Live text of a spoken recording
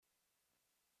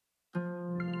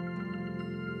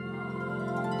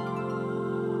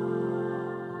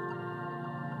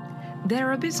There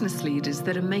are business leaders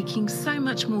that are making so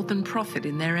much more than profit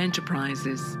in their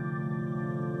enterprises.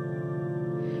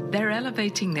 They're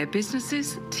elevating their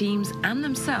businesses, teams, and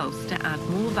themselves to add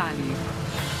more value.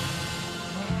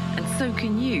 And so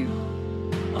can you.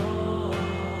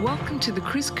 Welcome to the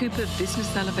Chris Cooper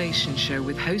Business Elevation Show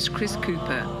with host Chris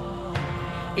Cooper.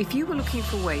 If you were looking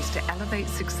for ways to elevate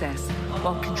success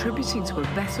while contributing to a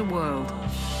better world,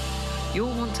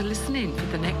 you'll want to listen in for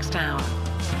the next hour.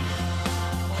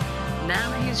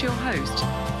 Now here's your host,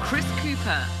 Chris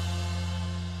Cooper.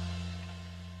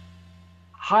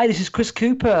 Hi, this is Chris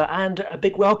Cooper, and a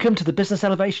big welcome to the Business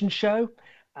Elevation Show.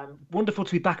 Wonderful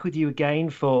to be back with you again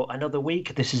for another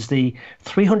week. This is the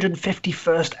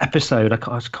 351st episode. I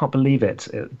can't believe it.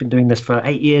 I've been doing this for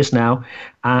 8 years now,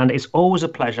 and it's always a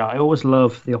pleasure. I always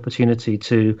love the opportunity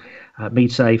to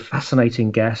meet a fascinating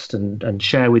guest and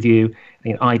share with you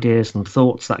ideas and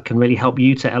thoughts that can really help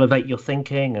you to elevate your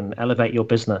thinking and elevate your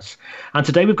business. And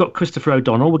today we've got Christopher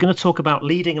O'Donnell. We're going to talk about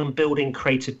leading and building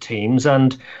creative teams,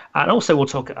 and also we'll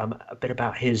talk a bit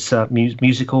about his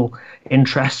musical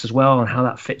interests as well and how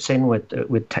that fits in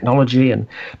with technology.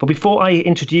 But before I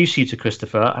introduce you to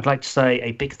Christopher, I'd like to say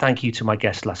a big thank you to my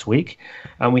guest last week.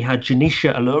 And we had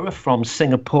Janisha Allura from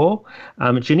Singapore.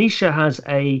 Janisha has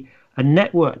a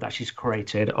network that she's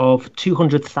created of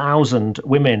 200,000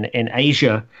 women in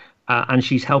Asia, and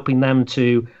she's helping them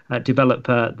to develop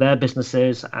their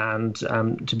businesses and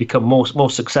to become more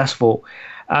successful.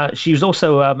 She was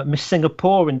also Miss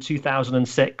Singapore in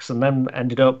 2006, and then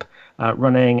ended up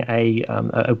running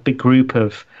a big group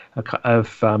of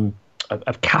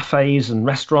cafes and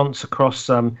restaurants across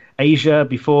Asia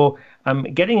before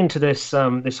getting into this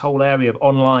whole area of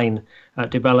online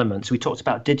development. So we talked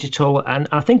about digital, and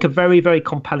I think a very, very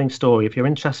compelling story. If you're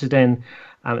interested in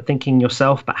thinking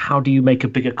yourself about how do you make a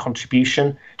bigger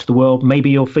contribution to the world, maybe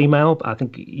you're female, but I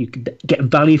think you could get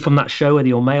value from that show, whether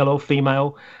you're male or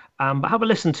female. But have a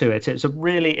listen to it. It's a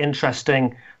really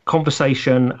interesting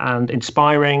conversation and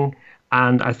inspiring,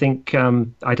 and I think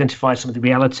identifies some of the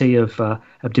reality of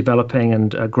developing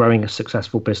and growing a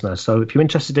successful business. So if you're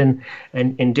interested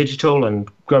in digital and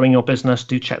growing your business,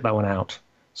 do check that one out.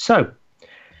 So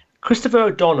Christopher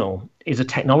O'Donnell is a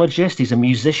technologist, he's a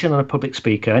musician and a public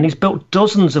speaker, and he's built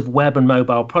dozens of web and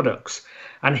mobile products.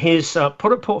 And his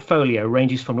product portfolio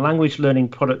ranges from language learning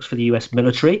products for the US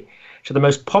military to the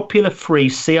most popular free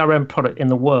CRM product in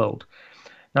the world.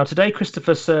 Now, today,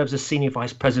 Christopher serves as Senior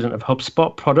Vice President of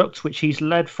Hubspot products, which he's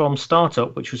led from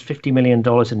startup, which was $50 million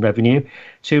in revenue,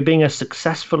 to being a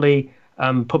successfully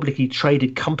publicly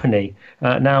traded company,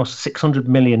 now $600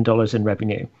 million in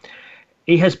revenue.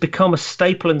 He has become a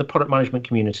staple in the product management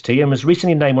community and was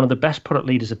recently named one of the best product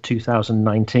leaders of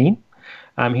 2019.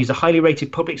 He's a highly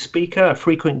rated public speaker, a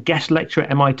frequent guest lecturer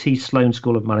at MIT Sloan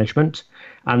School of Management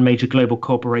and major global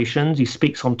corporations. He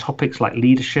speaks on topics like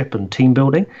leadership and team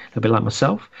building, a bit like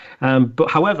myself.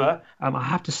 However, I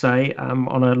have to say,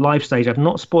 on a live stage, I've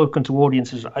not spoken to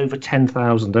audiences of over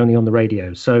 10,000, only on the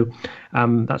radio. So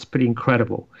that's pretty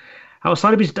incredible.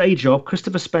 Outside of his day job,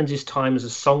 Christopher spends his time as a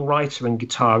songwriter and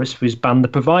guitarist for his band The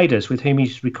Providers, with whom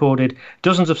he's recorded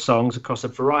dozens of songs across a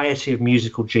variety of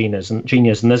musical genres. And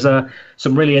there's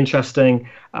some really interesting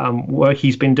work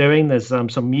he's been doing. There's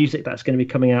some music that's going to be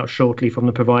coming out shortly from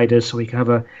The Providers, so we can have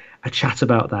a chat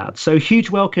about that. So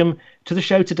huge welcome to the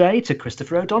show today to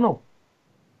Christopher O'Donnell.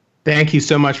 Thank you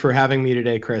so much for having me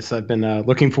today, Chris. I've been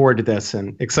looking forward to this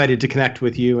and excited to connect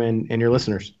with you and your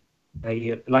listeners.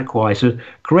 Likewise,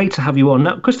 great to have you on.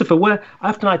 Now, Christopher, I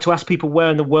often like to ask people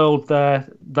where in the world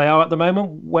they are at the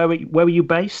moment. Where were you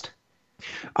based?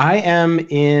 I am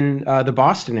in the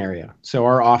Boston area. So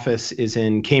our office is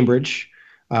in Cambridge,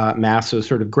 Mass, so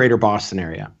sort of greater Boston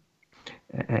area.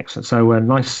 Excellent. So a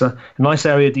nice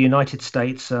area of the United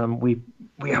States.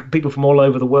 We have people from all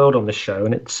over the world on this show,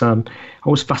 and it's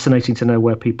always fascinating to know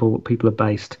where people are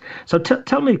based. So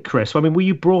tell me, Chris, I mean, were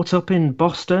you brought up in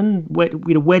Boston? Where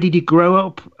did you grow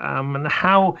up? And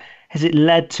how has it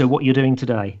led to what you're doing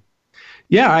today?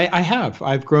 Yeah, I have.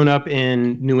 I've grown up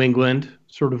in New England,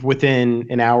 sort of within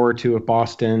an hour or two of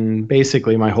Boston,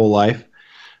 basically my whole life.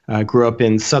 Grew up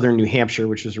in southern New Hampshire,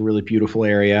 which is a really beautiful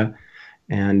area.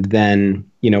 And then,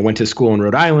 went to school in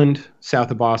Rhode Island,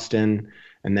 south of Boston,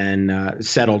 and then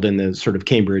settled in the sort of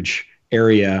Cambridge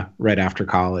area right after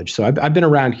college. So I've been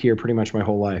around here pretty much my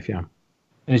whole life, yeah.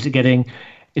 And is it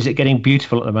getting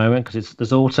beautiful at the moment? Because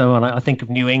there's autumn, and I think of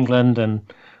New England and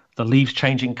the leaves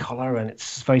changing color, and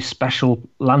it's a very special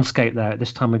landscape there at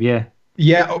this time of year.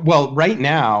 Yeah, well, right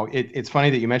now, it's funny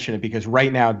that you mentioned it, because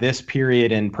right now, this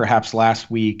period and perhaps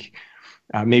last week,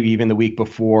 maybe even the week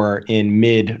before in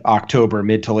mid-October,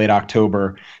 mid to late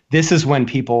October. This is when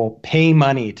people pay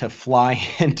money to fly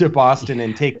into Boston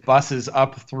and take buses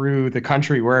up through the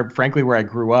country where I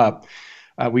grew up.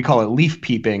 We call it leaf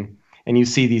peeping. And you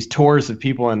see these tours of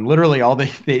people, and literally all they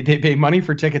pay money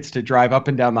for tickets to drive up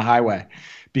and down the highway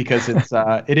because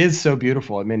it is so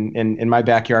beautiful. I mean, in my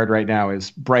backyard right now is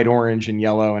bright orange and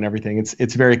yellow and everything.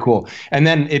 It's very cool. And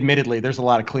then admittedly, there's a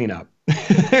lot of cleanup.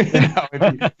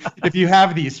 If you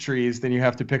have these trees, then you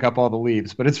have to pick up all the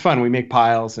leaves, but it's fun. We make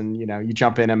piles and, you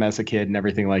jump in them as a kid and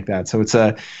everything like that. So it's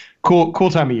a cool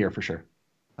time of year for sure.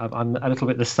 I'm a little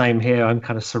bit the same here. I'm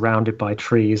kind of surrounded by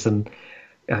trees and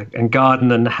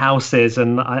garden and houses,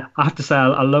 and I have to say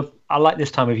I like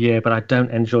this time of year, but I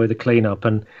don't enjoy the cleanup.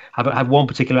 And I have one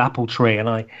particular apple tree, and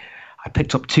I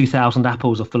picked up 2,000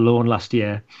 apples off the lawn last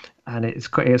year, and it's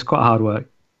quite hard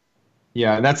work.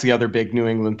 Yeah, and that's the other big New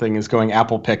England thing is going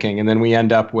apple picking, and then we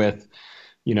end up with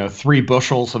 3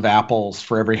 bushels of apples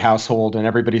for every household, and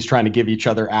everybody's trying to give each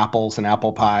other apples and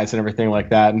apple pies and everything like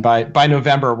that. And by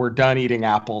November, we're done eating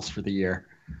apples for the year.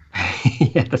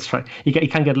 Yeah, that's right. You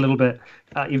can get a little bit.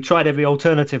 You've tried every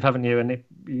alternative, haven't you? And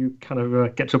you kind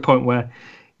of get to a point where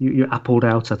you're appled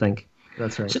out, I think.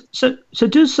 That's right. So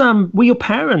does were your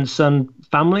parents and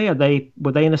family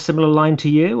were they in a similar line to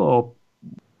you, or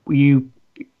were you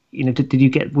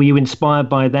were you inspired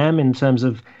by them in terms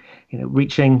of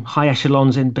reaching high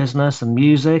echelons in business and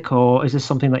music, or is this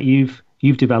something that you've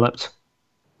developed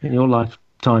in your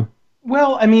lifetime?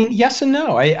 Well, I mean, yes and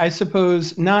no. I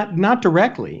suppose not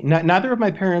directly. Neither of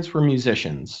my parents were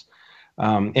musicians,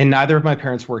 and neither of my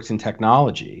parents worked in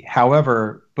technology.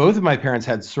 However, both of my parents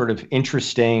had sort of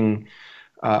interesting,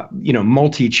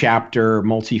 multi-chapter,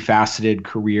 multifaceted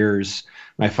careers.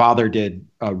 My father did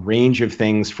a range of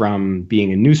things from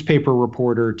being a newspaper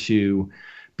reporter to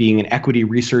being an equity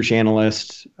research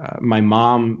analyst. My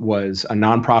mom was a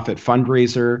nonprofit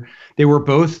fundraiser. They were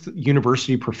both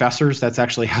university professors. That's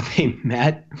actually how they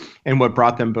met and what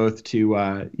brought them both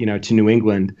to New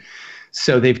England.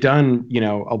 So they've done,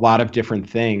 a lot of different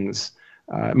things.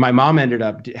 My mom ended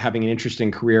up having an interesting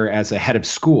career as a head of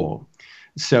school.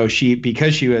 So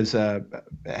because she was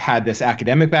had this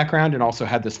academic background and also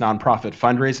had this nonprofit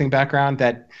fundraising background,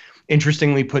 that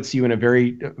interestingly puts you in a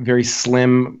very, very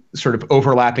slim sort of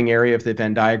overlapping area of the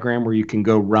Venn diagram where you can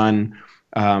go run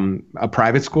a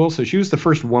private school. So she was the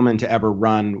first woman to ever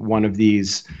run one of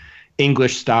these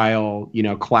English style,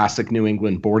 classic New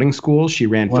England boarding schools. She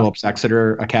ran Phillips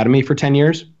Exeter Academy for 10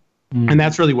 years. And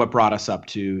that's really what brought us up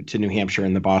to New Hampshire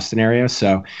and the Boston area.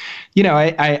 So,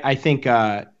 I think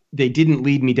they didn't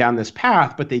lead me down this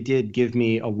path, but they did give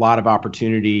me a lot of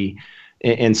opportunity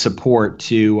and support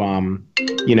to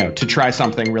try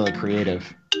something really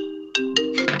creative.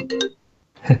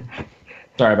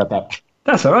 Sorry about that.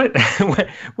 That's all right.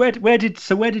 Where did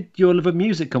your love of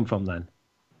music come from then?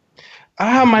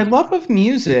 My love of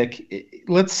music,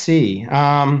 let's see.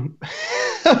 Where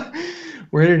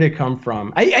did it come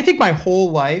from? I think my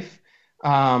whole life,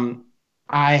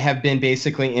 I have been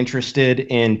basically interested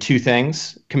in 2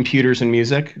 things: computers and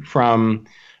music from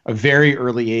a very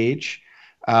early age.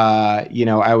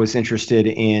 I was interested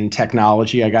in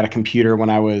technology. I got a computer when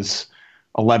I was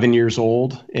 11 years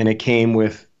old, and it came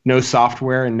with no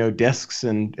software and no disks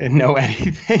and no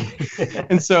anything.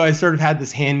 And so I sort of had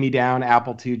this hand-me-down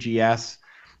Apple II GS,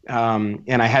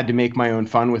 and I had to make my own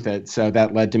fun with it. So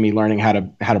that led to me learning how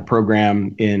to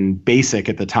program in BASIC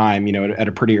at the time, at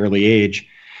a pretty early age.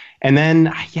 And then,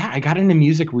 I got into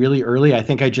music really early. I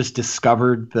think I just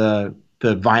discovered the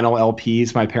vinyl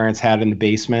LPs my parents had in the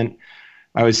basement.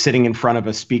 I was sitting in front of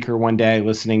a speaker one day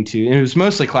listening to, and it was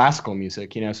mostly classical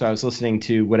music, so I was listening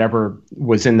to whatever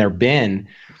was in their bin.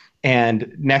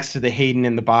 And next to the Haydn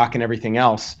and the Bach and everything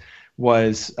else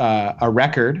was a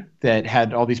record that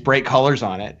had all these bright colors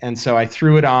on it. And so I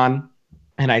threw it on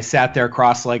and I sat there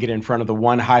cross-legged in front of the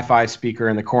one hi-fi speaker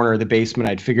in the corner of the basement.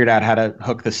 I'd figured out how to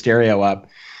hook the stereo up.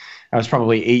 I was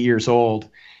probably 8 years old,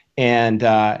 and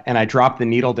I dropped the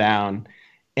needle down,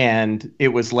 and it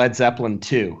was Led Zeppelin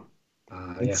 2.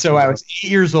 So I was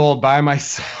 8 years old by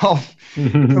myself,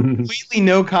 completely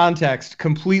no context,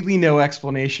 completely no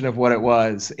explanation of what it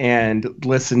was, and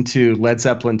listened to Led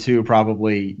Zeppelin 2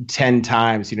 probably 10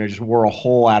 times, just wore a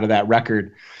hole out of that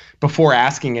record before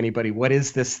asking anybody, what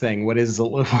is this thing? What is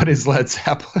Led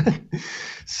Zeppelin?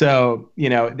 So,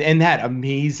 and that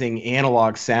amazing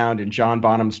analog sound and John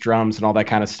Bonham's drums and all that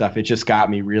kind of stuff, it just got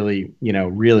me really,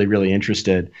 really, really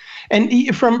interested.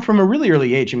 And from a really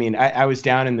early age, I was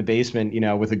down in the basement,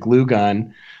 with a glue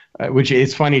gun, which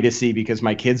is funny to see because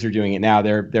my kids are doing it now.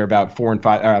 They're about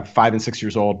 5 and 6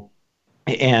 years old.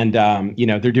 And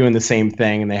they're doing the same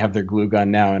thing, and they have their glue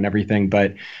gun now and everything.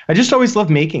 But I just always loved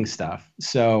making stuff.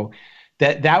 So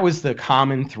that was the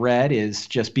common thread, is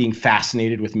just being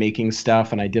fascinated with making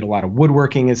stuff. And I did a lot of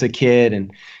woodworking as a kid,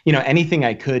 and anything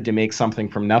I could to make something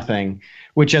from nothing.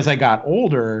 Which, as I got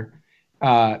older,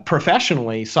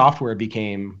 professionally, software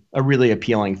became a really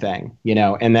appealing thing.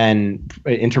 And then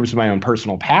in terms of my own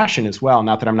personal passion as well,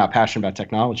 not that I'm not passionate about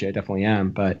technology, I definitely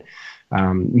am, but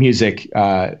music.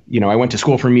 I went to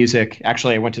school for music.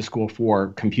 Actually, I went to school for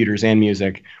computers and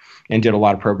music, and did a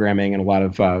lot of programming and a lot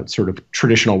of sort of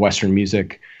traditional Western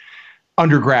music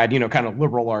undergrad, kind of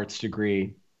liberal arts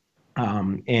degree,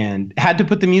 and had to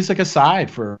put the music aside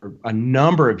for a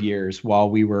number of years while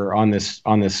we were on this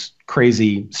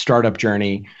crazy startup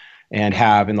journey, and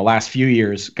have in the last few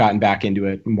years gotten back into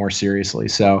it more seriously.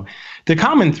 So the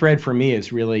common thread for me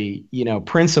is really,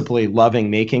 principally loving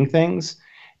making things.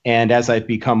 And as I've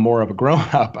become more of a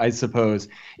grown-up, I suppose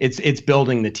it's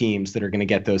building the teams that are going to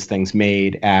get those things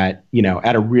made at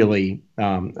a really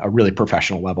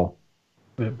professional level.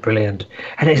 Brilliant,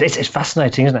 and it's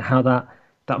fascinating, isn't it? How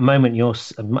that moment, you're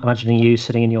imagining you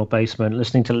sitting in your basement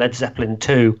listening to Led Zeppelin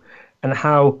 2, and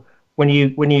how when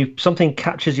you something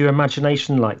catches your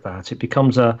imagination like that, it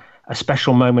becomes a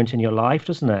special moment in your life,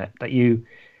 doesn't it? That you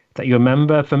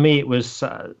remember. For me, it was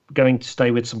going to stay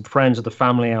with some friends of the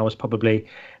family. I was probably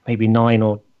maybe 9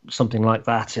 or something like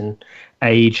that in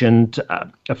age, and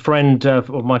a friend of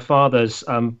my father's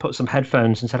put some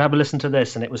headphones and said, "Have a listen to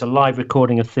this," and it was a live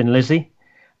recording of Thin Lizzy,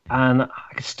 and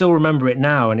I can still remember it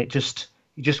now, and it just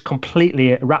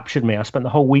completely raptured me. I spent the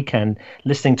whole weekend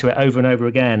listening to it over and over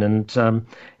again, and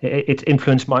it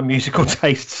influenced my musical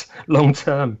tastes long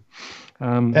term.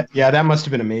 That must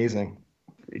have been amazing.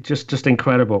 Just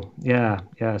incredible.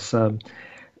 Yes.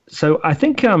 So I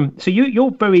think so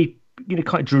you're very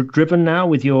kind of driven now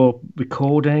with your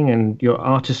recording and your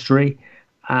artistry,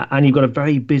 and you've got a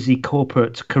very busy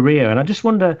corporate career. And I just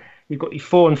wonder, you've got your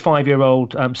 4 and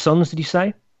 5-year-old sons, did you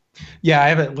say? Yeah, I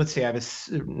have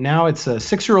now it's a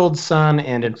 6-year-old son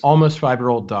and an almost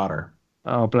 5-year-old daughter.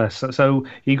 Oh, bless. So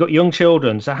you've got young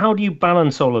children. So how do you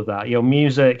balance all of that? Your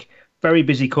music, very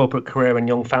busy corporate career, and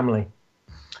young family?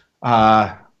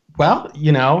 Well,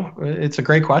 it's a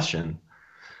great question.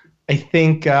 I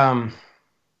think a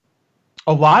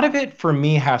lot of it for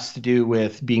me has to do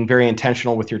with being very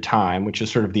intentional with your time, which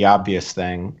is sort of the obvious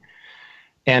thing.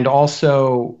 And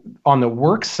also on the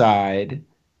work side,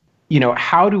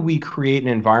 how do we create an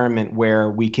environment where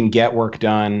we can get work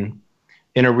done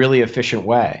in a really efficient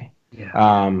way? Yeah.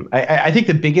 I think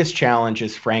the biggest challenge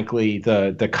is, frankly,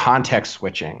 the context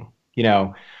switching.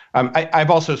 I've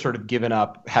also sort of given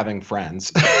up having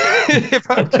friends, if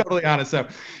I'm totally honest. So,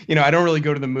 I don't really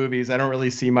go to the movies. I don't really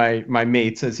see my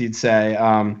mates, as you'd say.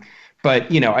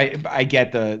 But I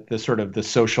get the sort of the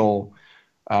social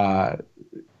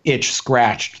itch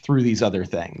scratched through these other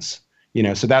things.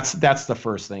 So that's the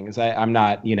first thing, is I'm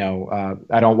not,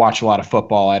 I don't watch a lot of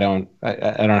football. I don't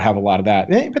have a lot of that,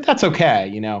 but that's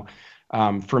okay.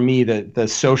 For me, the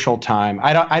social time,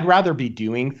 I'd rather be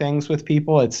doing things with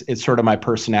people. It's sort of my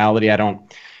personality. I don't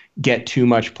get too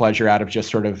much pleasure out of just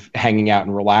sort of hanging out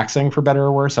and relaxing, for better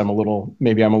or worse.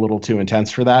 Maybe I'm a little too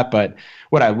intense for that. But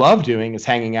what I love doing is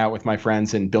hanging out with my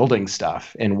friends and building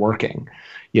stuff and working.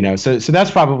 So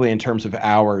that's probably, in terms of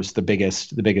hours, the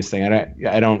biggest thing.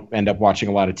 I don't end up watching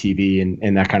a lot of TV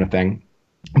and that kind of thing.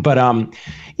 But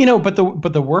but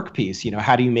the work piece,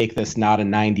 how do you make this not a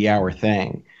 90-hour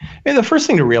thing? The first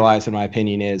thing to realize, in my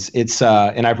opinion, is it's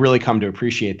and I've really come to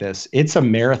appreciate this. It's a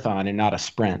marathon and not a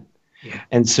sprint. Yeah.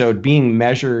 And so being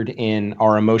measured in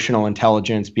our emotional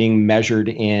intelligence, being measured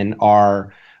in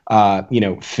our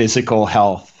physical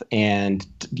health, and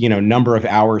number of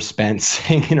hours spent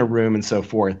sitting in a room and so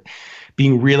forth,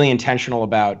 being really intentional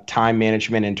about time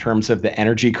management in terms of the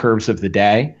energy curves of the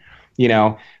day.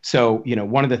 So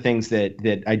one of the things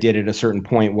that I did at a certain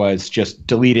point was just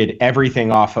deleted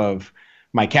everything off of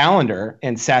my calendar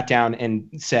and sat down and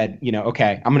said,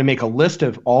 okay, I'm going to make a list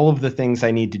of all of the things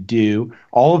I need to do,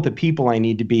 all of the people I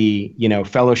need to be,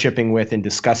 fellowshipping with and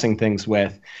discussing things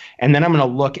with. And then I'm going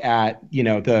to look at,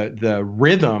 the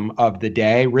rhythm of the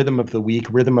day, rhythm of the week,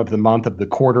 rhythm of the month, of the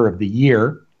quarter, of the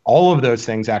year. All of those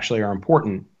things actually are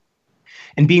important.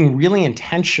 And being really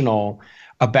intentional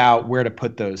about where to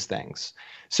put those things.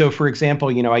 So, for example,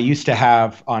 I used to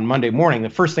have, on Monday morning, the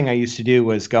first thing I used to do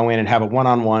was go in and have a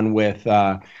one-on-one with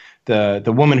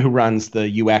the woman who runs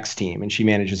the UX team, and she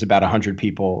manages about 100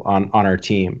 people on our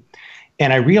team.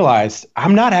 And I realized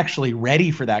I'm not actually ready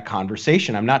for that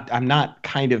conversation. I'm not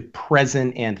kind of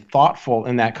present and thoughtful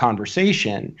in that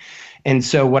conversation. And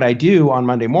so what I do on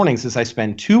Monday mornings is I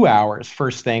spend 2 hours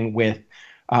first thing with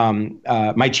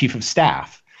my chief of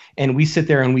staff. And we sit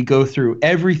there and we go through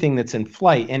everything that's in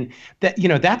flight. And that,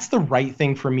 that's the right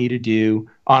thing for me to do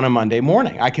on a Monday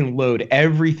morning. I can load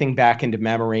everything back into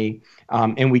memory,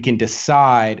 and we can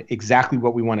decide exactly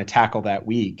what we want to tackle that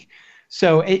week.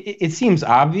 So it seems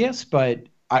obvious, but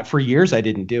for years I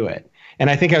didn't do it. And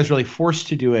I think I was really forced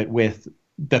to do it with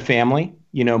the family,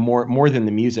 more than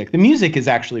the music. The music is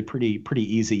actually pretty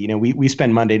easy. We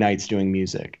spend Monday nights doing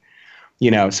music,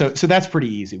 so that's pretty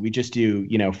easy. We just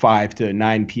do, 5 to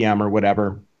 9 p.m. or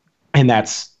whatever. And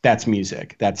that's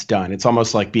music. That's done. It's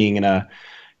almost like being in a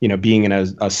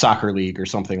soccer league or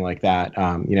something like that.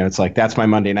 It's like, that's my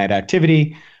Monday night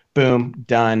activity. Boom,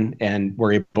 done. And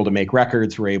we're able to make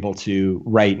records. We're able to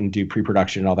write and do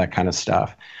pre-production and all that kind of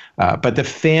stuff. But the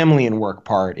family and work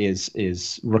part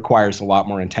requires a lot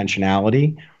more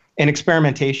intentionality and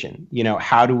experimentation.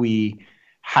 How do we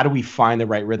find the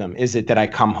right rhythm? Is it that I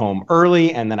come home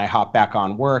early and then I hop back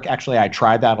on work? Actually, I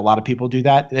tried that. A lot of people do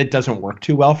that. It doesn't work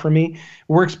too well for me. It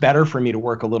works better for me to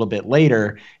work a little bit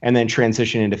later and then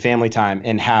transition into family time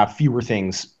and have fewer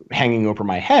things hanging over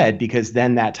my head, because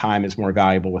then that time is more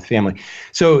valuable with family.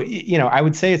 So, I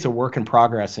would say it's a work in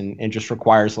progress and just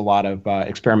requires a lot of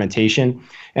experimentation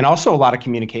and also a lot of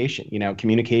communication,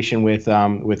 communication with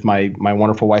my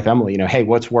wonderful wife, Emily. Hey,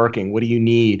 what's working? What do you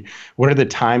need? What are the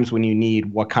times when you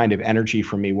need what kind of energy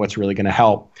from me? What's really going to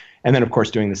help? And then, of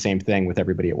course, doing the same thing with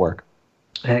everybody at work.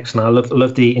 Excellent. I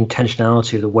love the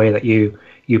intentionality of the way that you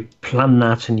plan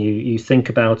that and you think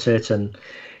about it and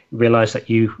realize that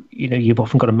you've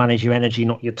often got to manage your energy,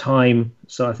 not your time.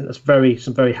 So I think that's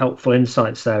some very helpful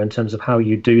insights there in terms of how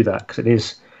you do that, because it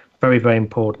is very, very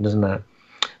important, isn't it?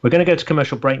 We're going to go to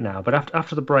commercial break now, but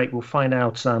after the break, we'll find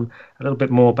out a little bit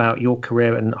more about your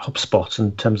career in Hubspot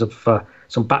in terms of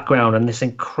some background and this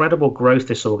incredible growth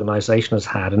this organization has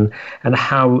had, and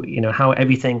how how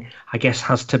everything, I guess,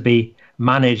 has to be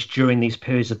managed during these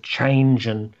periods of change,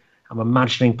 and I'm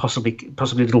imagining possibly a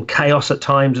little chaos at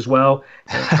times as well.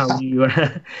 How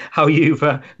you've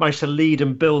managed to lead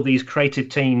and build these creative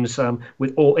teams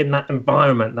with all in that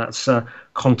environment that's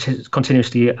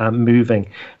continuously moving.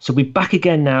 So we'll be back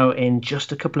again now in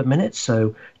just a couple of minutes.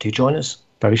 So do join us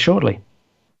very shortly.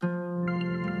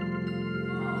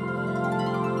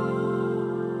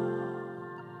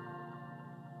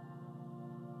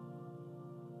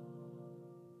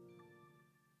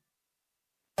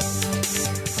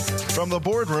 From the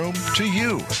boardroom to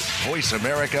you, Voice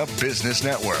America Business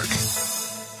Network.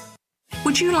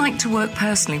 Would you like to work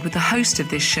personally with the host of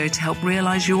this show to help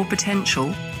realize your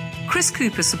potential? Chris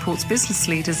Cooper supports business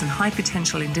leaders and high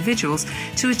potential individuals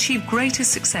to achieve greater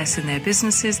success in their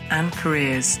businesses and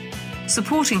careers.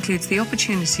 Support includes the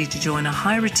opportunity to join a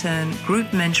high return group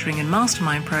mentoring and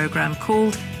mastermind program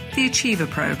called the Achiever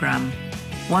Program.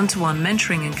 One-to-one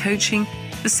mentoring and coaching,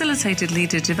 facilitated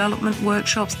leader development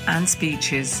workshops and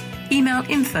speeches. Email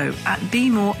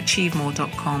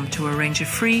info@bemoreachievemore.com to arrange a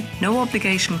free,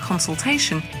 no-obligation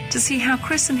consultation to see how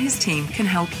Chris and his team can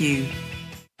help you.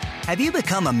 Have you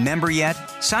become a member yet?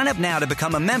 Sign up now to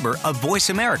become a member of Voice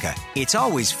America. It's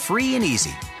always free and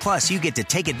easy. Plus, you get to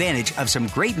take advantage of some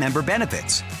great member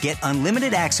benefits. Get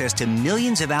unlimited access to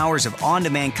millions of hours of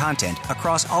on-demand content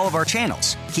across all of our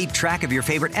channels. Keep track of your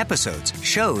favorite episodes,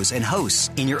 shows, and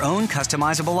hosts in your own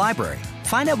customizable library.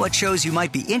 Find out what shows you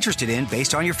might be interested in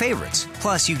based on your favorites.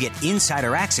 Plus, you get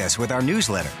insider access with our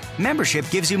newsletter. Membership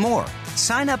gives you more.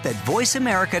 Sign up at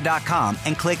voiceamerica.com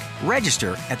and click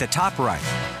register at the top right.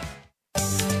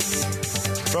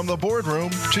 From the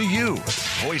boardroom to you,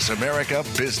 Voice America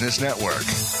Business Network.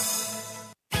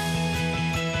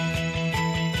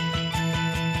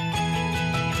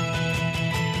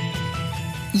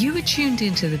 You are tuned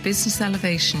into the Business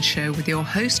Elevation Show with your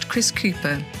host, Chris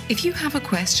Cooper. If you have a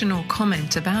question or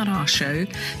comment about our show,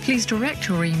 please direct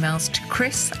your emails to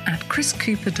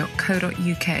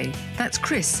chris@chriscooper.co.uk. That's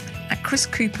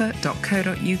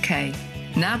chris@chriscooper.co.uk.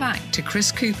 Now back to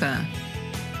Chris Cooper.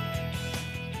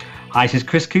 Hi, this is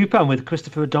Chris Cooper. I'm with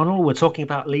Christopher O'Donnell. We're talking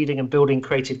about leading and building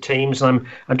creative teams. I'm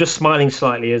just smiling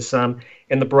slightly as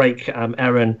in the break,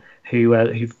 Aaron, who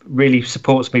really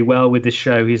supports me well with this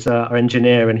show. He's our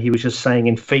engineer, and he was just saying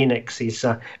in Phoenix he's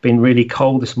been really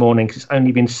cold this morning because it's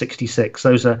only been 66.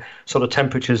 Those are sort of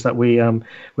temperatures that we're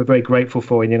very grateful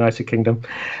for in the United Kingdom.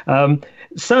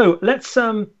 So let's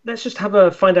just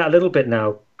find out a little bit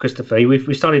now, Christopher.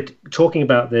 We started talking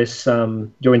about this,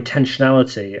 your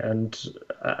intentionality and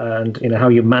how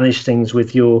you manage things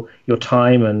with your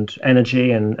time and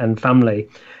energy and family.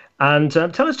 And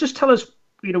tell us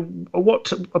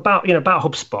what about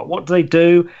HubSpot? What do they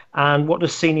do, and what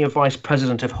does Senior Vice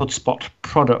President of HubSpot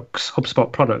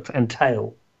Product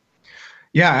entail?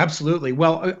 Yeah, absolutely.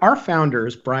 Well, our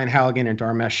founders, Brian Halligan and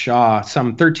Dharmesh Shah,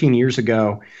 some 13 years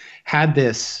ago, had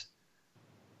this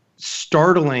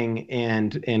startling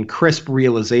and crisp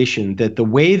realization that the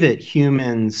way that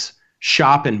humans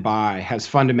shop and buy has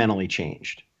fundamentally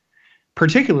changed,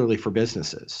 particularly for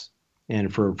businesses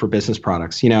and for business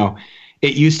products.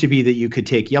 It used to be that you could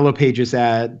take Yellow Pages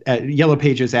ads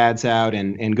out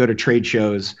and go to trade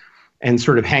shows and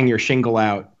sort of hang your shingle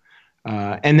out.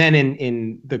 And then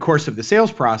in the course of the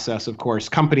sales process, of course,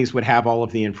 companies would have all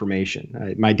of the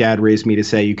information. My dad raised me to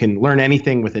say you can learn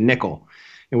anything with a nickel.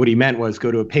 And what he meant was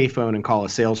go to a payphone and call a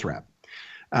sales rep.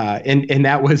 And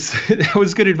that was that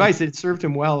was good advice. It served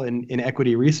him well in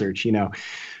equity research,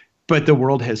 But the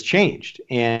world has changed,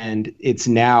 and it's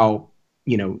now,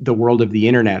 the world of the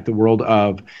internet, the world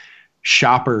of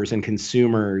shoppers and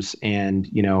consumers and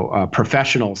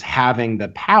professionals having the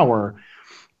power.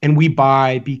 And we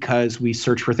buy because we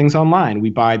search for things online. We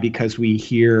buy because we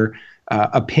hear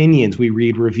opinions. We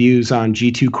read reviews on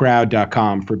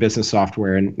g2crowd.com for business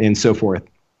software and so forth.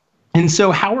 And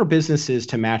so how are businesses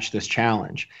to match this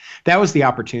challenge? That was the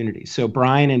opportunity. So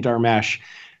Brian and Dharmesh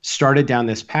started down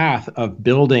this path of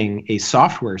building a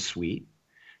software suite.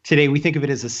 Today, we think of it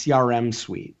as a CRM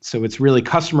suite. So it's really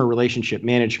customer relationship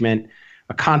management,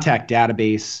 a contact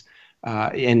database,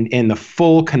 and the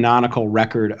full canonical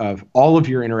record of all of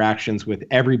your interactions with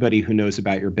everybody who knows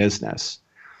about your business.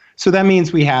 So that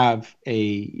means we have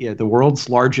the world's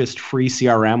largest free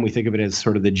CRM. We think of it as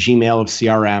sort of the Gmail of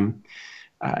CRM.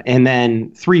 And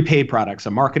then 3 paid products,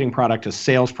 a marketing product, a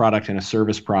sales product, and a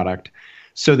service product,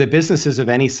 so that businesses of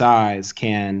any size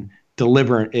can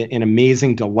deliver an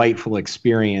amazing, delightful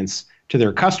experience to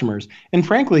their customers. And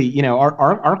frankly,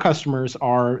 our customers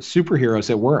are superheroes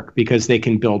at work because they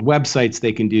can build websites,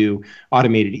 they can do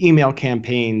automated email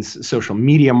campaigns, social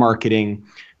media marketing,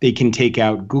 they can take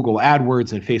out Google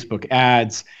AdWords and Facebook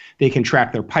ads, they can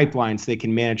track their pipelines, they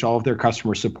can manage all of their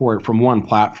customer support from one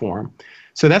platform.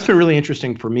 So that's been really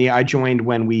interesting for me. I joined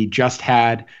when we just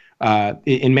had,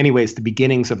 in many ways, the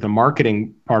beginnings of the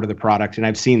marketing part of the product. And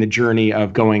I've seen the journey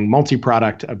of going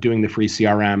multi-product, of doing the free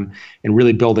CRM, and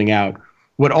really building out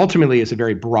what ultimately is a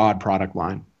very broad product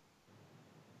line.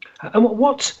 And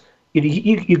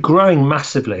you're growing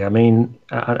massively. I mean,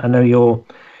 I know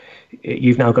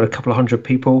you've now got a couple of hundred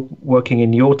people working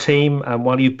in your team. And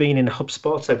while you've been in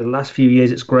Hubspot over the last few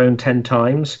years, it's grown 10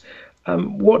 times.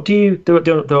 What there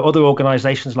are other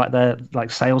organizations like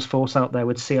Salesforce out there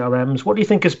with CRMs. What do you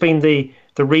think has been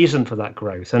the reason for that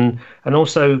growth? And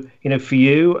also, for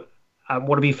you,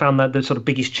 what have you found that the sort of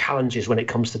biggest challenges when it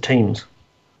comes to teams?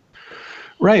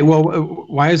 Right. Well,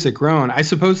 why has it grown? I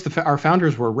suppose our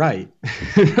founders were right.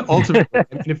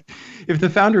 Ultimately, if the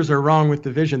founders are wrong with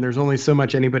the vision, there's only so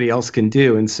much anybody else can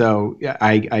do. And so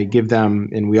I give them,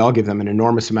 and we all give them, an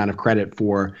enormous amount of credit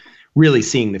for really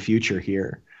seeing the future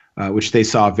here. Which they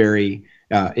saw very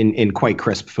in quite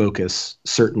crisp focus,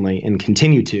 certainly, and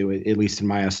continue to, at least in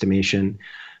my estimation.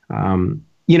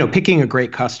 Picking a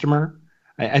great customer,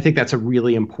 I think that's a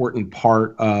really important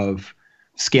part of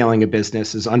scaling a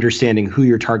business, is understanding who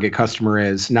your target customer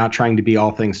is, not trying to be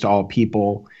all things to all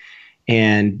people.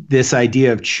 And this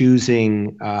idea of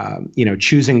choosing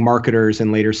marketers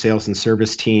and later sales and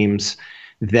service teams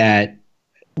that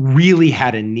really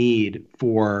had a need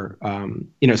for,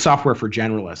 software for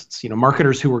generalists,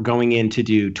 marketers who were going in to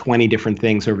do 20 different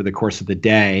things over the course of the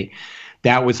day.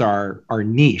 That was our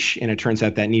niche. And it turns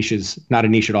out that niche is not a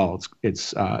niche at all.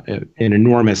 It's an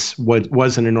enormous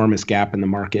gap in the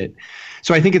market.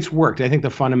 So I think it's worked. I think the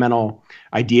fundamental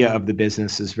idea of the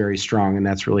business is very strong, and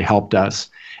that's really helped us.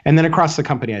 And then across the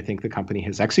company, I think the company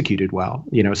has executed well.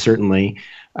 Certainly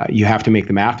you have to make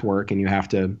the math work, and you have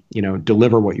to,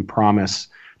 deliver what you promise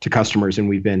to customers. And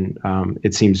we've been,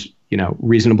 it seems,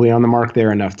 reasonably on the mark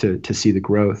there, enough to see the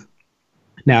growth.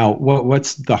 Now,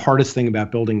 what's the hardest thing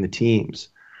about building the teams?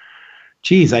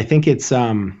 Geez, I think it's,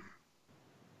 and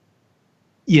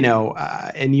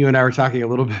you and I were talking a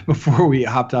little bit before we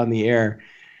hopped on the air.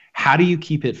 How do you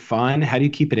keep it fun? How do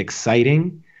you keep it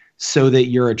exciting so that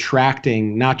you're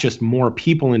attracting not just more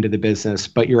people into the business,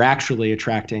 but you're actually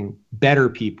attracting better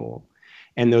people,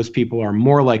 and those people are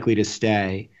more likely to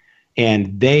stay,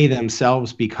 and they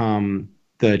themselves become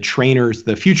the trainers,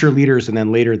 the future leaders, and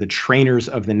then later the trainers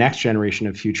of the next generation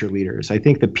of future leaders. I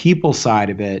think the people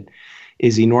side of it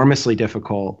is enormously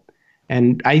difficult.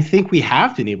 And I think we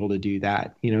have been able to do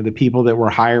that. The people that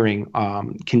we're hiring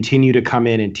continue to come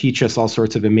in and teach us all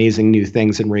sorts of amazing new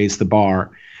things and raise the bar.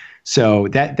 So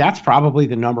that's probably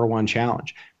the number one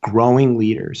challenge: growing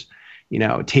leaders,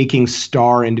 taking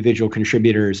star individual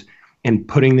contributors and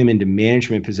putting them into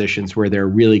management positions where they're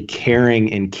really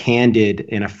caring and candid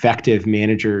and effective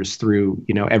managers through,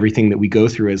 everything that we go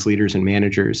through as leaders and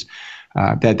managers.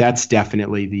 That's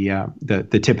definitely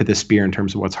the tip of the spear in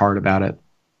terms of what's hard about it.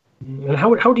 And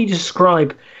how do you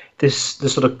describe this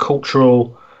sort of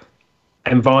cultural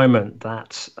environment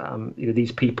that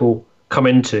these people come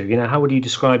into? How would you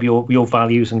describe your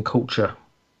values and culture?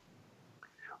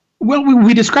 Well,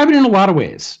 we describe it in a lot of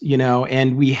ways,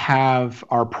 and we have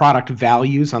our product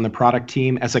values on the product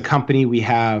team. As a company, we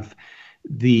have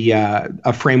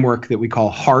a framework that we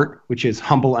call HEART, which is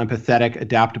humble, empathetic,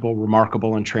 adaptable,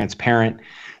 remarkable, and transparent.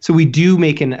 So we do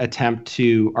make an attempt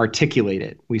to articulate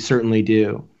it. We certainly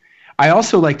do. I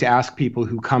also like to ask people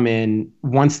who come in,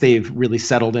 once they've really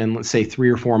settled in, let's say 3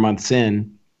 or 4 months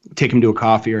in, take them to a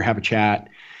coffee or have a chat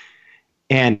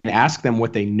and ask them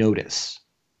what they notice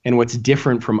and what's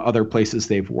different from other places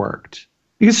they've worked.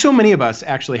 Because so many of us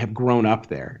actually have grown up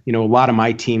there. A lot of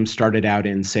my team started out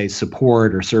in, say,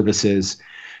 support or services.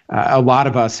 A lot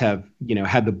of us have,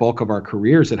 had the bulk of our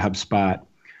careers at HubSpot.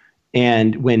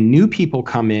 And when new people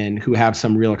come in who have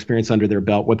some real experience under their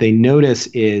belt, what they notice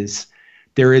is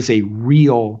there is a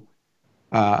real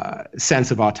sense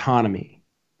of autonomy,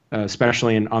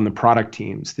 especially on the product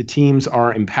teams. The teams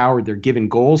are empowered. They're given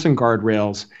goals and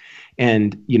guardrails.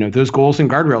 And, those goals and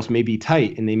guardrails may be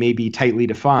tight and they may be tightly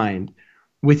defined.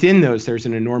 Within those, there's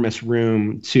an enormous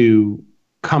room to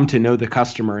come to know the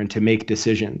customer and to make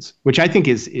decisions, which I think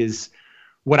is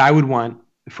what I would want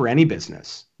for any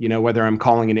business, whether I'm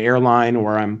calling an airline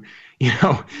or I'm,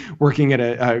 working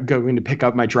at going to pick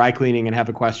up my dry cleaning and have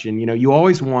a question. You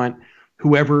always want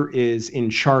whoever is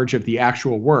in charge of the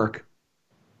actual work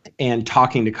and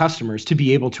talking to customers to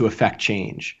be able to affect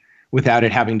change without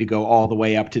it having to go all the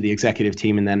way up to the executive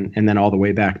team and then all the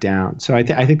way back down. So I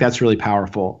think that's really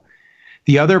powerful.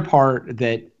 The other part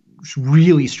that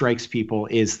really strikes people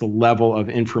is the level of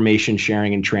information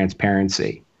sharing and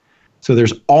transparency. So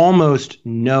there's almost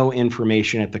no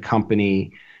information at the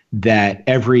company that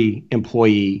every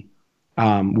employee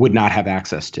would not have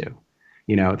access to.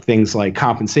 Things like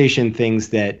compensation, things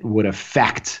that would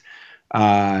affect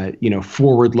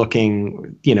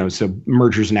forward-looking, so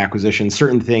mergers and acquisitions,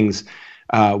 certain things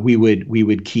we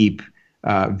would keep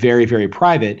very, very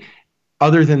private.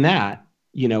 Other than that,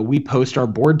 we post our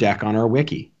board deck on our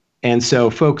wiki. And so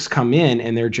folks come in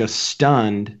and they're just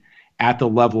stunned at the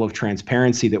level of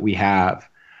transparency that we have.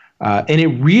 And it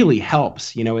really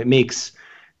helps. It makes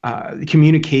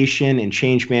communication and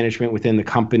change management within the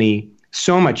company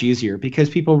so much easier because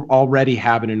people already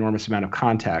have an enormous amount of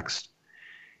context.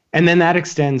 And then that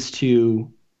extends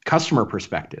to customer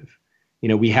perspective.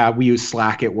 We use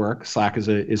Slack at work. Slack is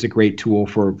a great tool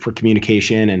for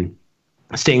communication and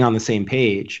staying on the same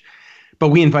page. But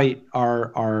we invite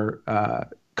our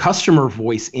customer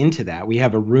voice into that. We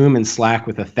have a room in Slack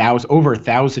with over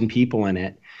 1,000 people in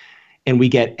it. And we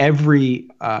get every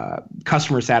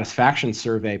customer satisfaction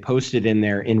survey posted in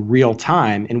there in real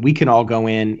time. And we can all go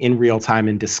in real time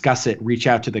and discuss it, reach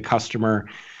out to the customer,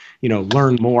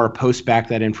 learn more, post back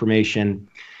that information.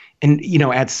 And,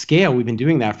 at scale, we've been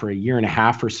doing that for 1.5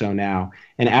 years or so now.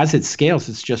 And as it scales,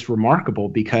 it's just remarkable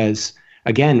because,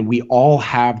 again, we all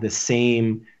have the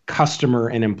same customer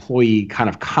and employee kind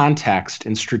of context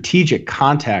and strategic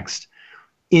context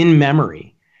in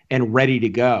memory and ready to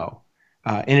go.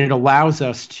 And it allows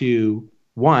us to,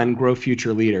 1, grow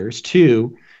future leaders,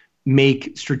 2,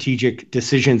 make strategic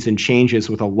decisions and changes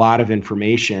with a lot of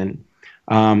information,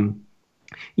 and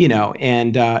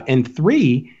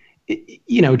 3,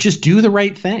 just do the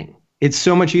right thing. It's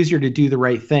so much easier to do the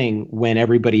right thing when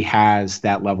everybody has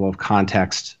that level of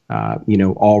context,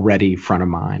 already front of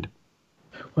mind.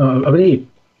 Well, I really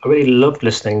loved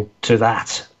listening to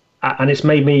that, and it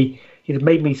made me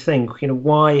think,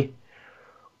 why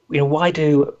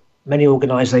do many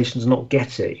organizations not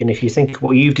get it? And if you think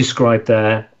what you've described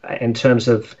there in terms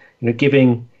of,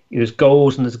 giving, there's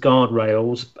goals and there's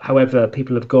guardrails. However,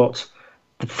 people have got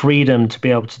the freedom to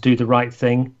be able to do the right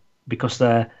thing because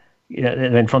they're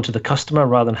in front of the customer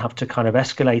rather than have to kind of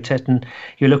escalate it. And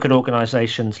you look at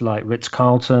organizations like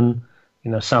Ritz-Carlton,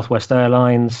 Southwest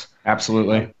Airlines.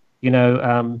 Absolutely.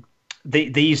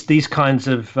 These kinds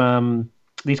of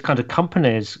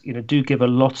companies, do give a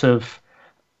lot of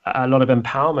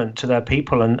empowerment to their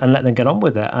people and let them get on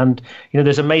with it. And,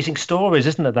 there's amazing stories,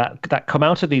 isn't there, that come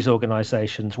out of these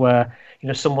organizations where,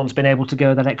 someone's been able to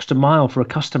go that extra mile for a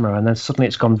customer and then suddenly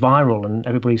it's gone viral and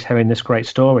everybody's hearing this great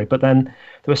story. But then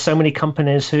there were so many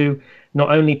companies who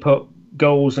not only put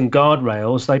goals and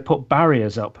guardrails, they put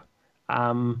barriers up.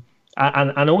 And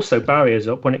and also barriers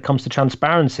up when it comes to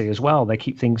transparency as well. They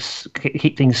keep things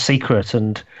secret,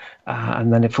 and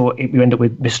then you end up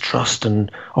with mistrust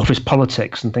and office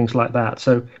politics and things like that.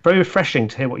 So very refreshing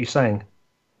to hear what you're saying.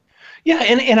 Yeah,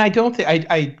 and I don't think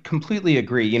I completely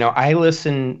agree. You know, I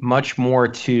listen much more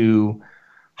to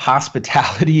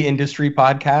hospitality industry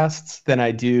podcasts than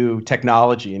I do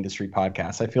technology industry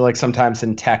podcasts. I feel like sometimes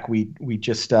in tech we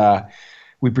just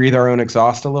we breathe our own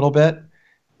exhaust a little bit,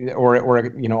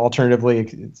 or you know, alternatively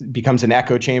it becomes an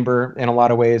echo chamber in a lot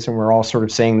of ways, and we're all sort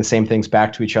of saying the same things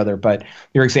back to each other. But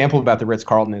your example about the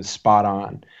Ritz-Carlton is spot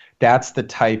on. That's the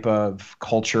type of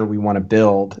culture we want to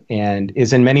build, and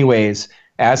is in many ways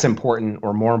as important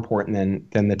or more important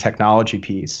than the technology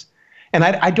piece. And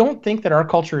I don't think that our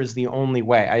culture is the only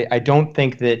way. I don't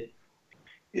think that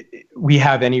we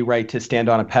have any right to stand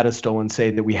on a pedestal and say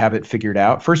that we have it figured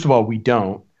out. First of all, we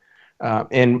don't.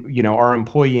 And you know, our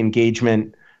employee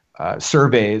engagement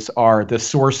surveys are the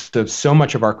source of so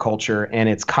much of our culture, and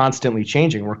it's constantly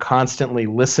changing. We're constantly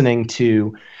listening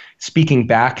to, speaking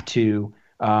back to,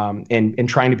 and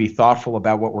trying to be thoughtful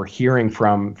about what we're hearing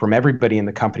from everybody in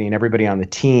the company and everybody on the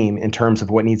team in terms of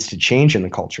what needs to change in the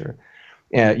culture.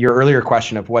 Your earlier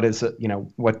question of what's an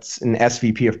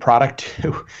SVP of product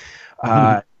do,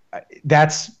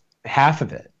 that's half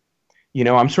of it. You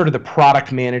know, I'm sort of the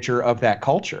product manager of that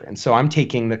culture. And so I'm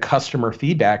taking the customer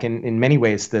feedback, and in many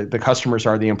ways, the customers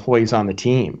are the employees on the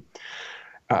team.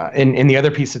 And the other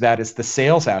piece of that is the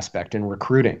sales aspect and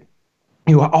recruiting.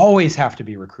 You always have to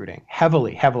be recruiting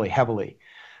heavily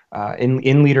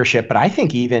in leadership. But I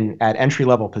think even at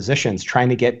entry-level positions, trying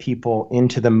to get people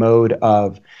into the mode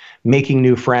of making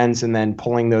new friends and then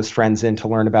pulling those friends in to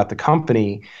learn about the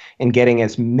company, and getting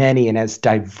as many and as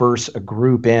diverse a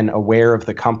group in, aware of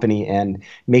the company and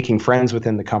making friends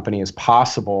within the company as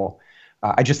possible.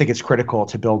 I just think it's critical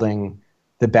to building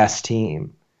the best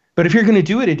team. But if you're going to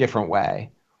do it a different way,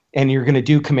 and you're going to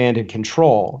do command and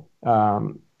control,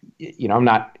 you know,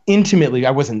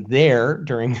 I wasn't there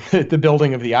during the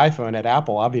building of the iPhone at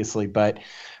Apple, obviously, but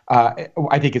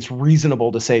I think it's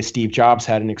reasonable to say Steve Jobs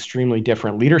had an extremely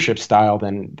different leadership style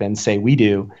than say we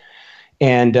do.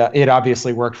 And it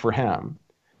obviously worked for him.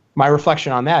 My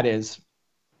reflection on that is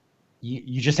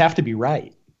you just have to be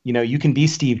right. You know, you can be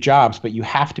Steve Jobs, but you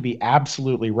have to be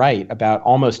absolutely right about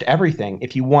almost everything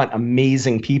if you want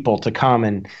amazing people to come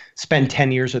and spend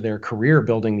 10 years of their career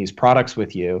building these products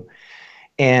with you.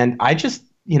 And I just,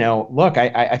 you know, look,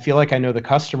 I feel like I know the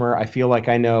customer. I feel like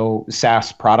I know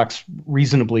SaaS products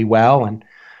reasonably well.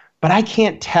 But I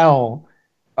can't tell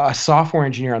a software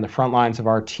engineer on the front lines of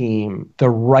our team the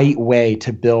right way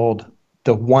to build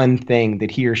the one thing that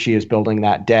he or she is building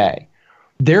that day.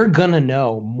 They're going to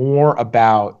know more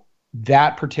about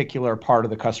that particular part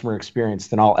of the customer experience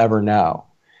than I'll ever know.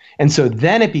 And so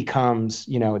then it becomes,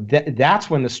 you know, that's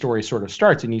when the story sort of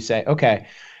starts, and you say, okay,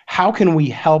 how can we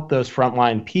help those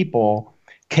frontline people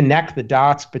connect the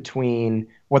dots between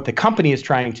what the company is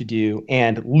trying to do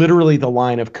and literally the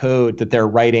line of code that they're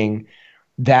writing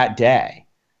that day,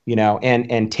 you know,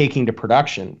 and taking to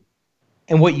production.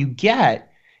 And what you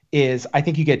get is, I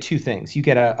think you get two things. You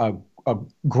get a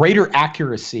greater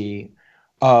accuracy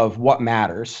of what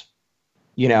matters.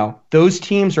 You know, those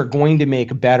teams are going to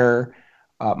make better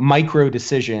micro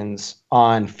decisions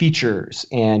on features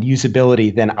and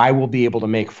usability than I will be able to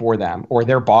make for them, or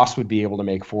their boss would be able to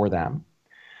make for them.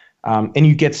 And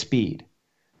you get speed.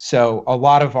 So a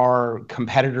lot of our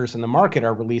competitors in the market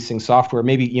are releasing software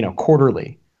maybe, you know,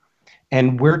 quarterly.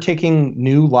 And we're taking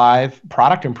new live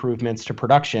product improvements to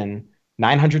production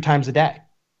 900 times a day,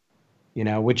 you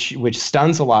know, which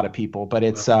stuns a lot of people, but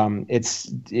it's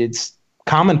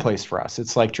commonplace for us.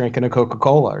 It's like drinking a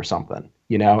Coca-Cola or something,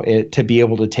 you know, to be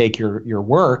able to take your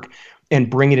work and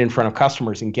bring it in front of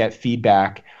customers and get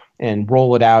feedback and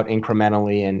roll it out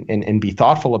incrementally and be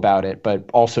thoughtful about it, but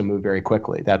also move very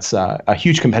quickly. That's a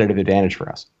huge competitive advantage for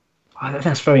us.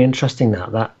 That's very interesting.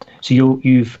 So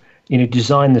you've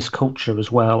designed this culture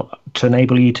as well to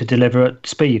enable you to deliver at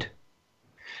speed.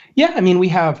 Yeah, I mean, we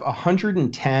have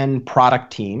 110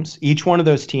 product teams. Each one of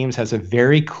those teams has a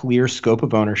very clear scope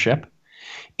of ownership.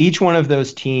 Each one of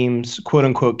those teams, quote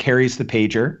unquote, carries the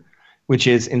pager, which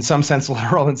is in some sense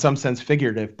literal, in some sense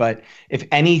figurative. But if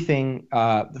anything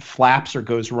flaps or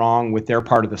goes wrong with their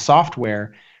part of the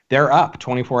software, they're up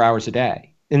 24 hours a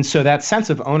day. And so that sense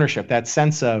of ownership, that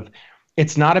sense of,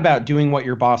 it's not about doing what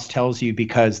your boss tells you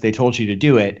because they told you to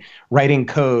do it, writing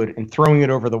code and throwing it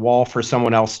over the wall for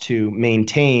someone else to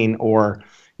maintain or,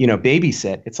 you know,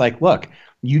 babysit. It's like, look,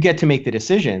 you get to make the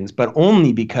decisions, but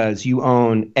only because you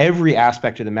own every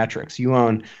aspect of the metrics. You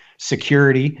own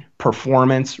security,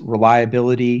 performance,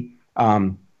 reliability,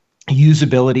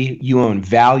 usability, you own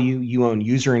value, you own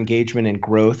user engagement and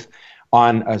growth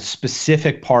on a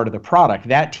specific part of the product.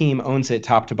 That team owns it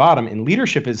top to bottom, and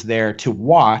leadership is there to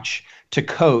watch, to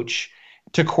coach,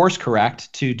 to course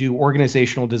correct, to do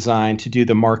organizational design, to do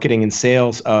the marketing and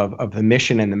sales of the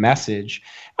mission and the message,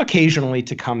 occasionally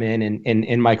to come in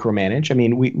and micromanage. I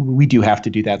mean, we do have to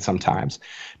do that sometimes,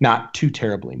 not too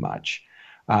terribly much.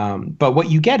 But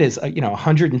what you get is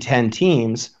 110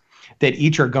 teams that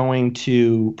each are going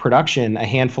to production a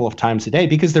handful of times a day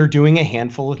because they're doing a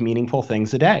handful of meaningful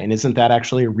things a day. And isn't that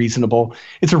actually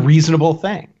it's a reasonable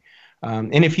thing.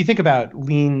 And if you think about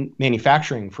lean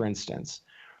manufacturing, for instance,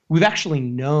 we've actually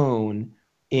known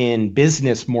in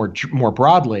business more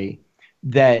broadly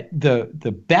that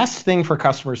the best thing for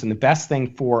customers and the best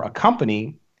thing for a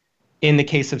company, in the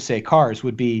case of, say, cars,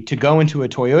 would be to go into a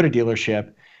Toyota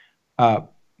dealership,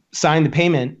 sign the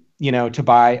payment, to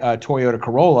buy a Toyota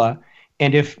Corolla.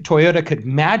 And if Toyota could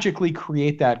magically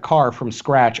create that car from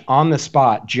scratch on the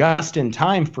spot just in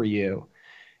time for you,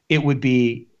 it would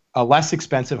be a less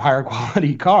expensive, higher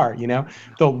quality car.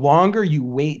 The longer you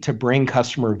wait to bring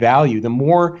customer value, the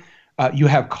more you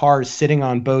have cars sitting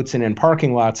on boats and in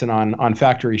parking lots and on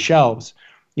factory shelves,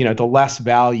 the less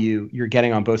value you're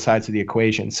getting on both sides of the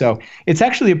equation. So it's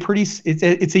actually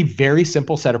it's a very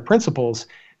simple set of principles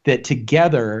that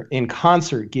together in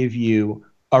concert give you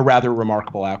a rather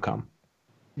remarkable outcome.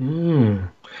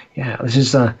 Yeah, this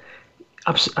is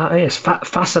it's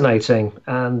fascinating,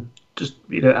 and just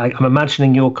I'm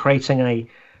imagining you're creating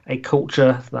a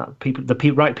culture that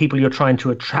the right people you're trying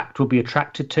to attract will be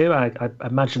attracted to. I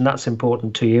imagine that's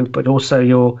important to you, but also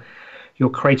you're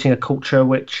creating a culture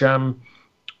which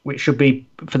should be,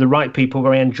 for the right people,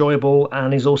 very enjoyable,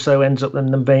 and ends up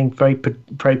them being very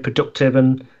productive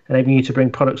and enabling you to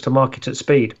bring products to market at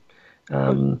speed.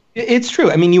 It's true.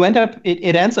 I mean,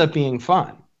 it ends up being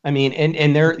fun. I mean,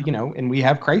 and there, and we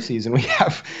have crises and we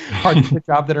have parts of the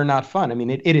job that are not fun. I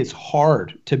mean, it is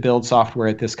hard to build software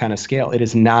at this kind of scale. It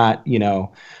is not,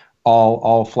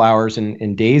 all flowers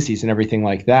and daisies and everything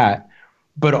like that.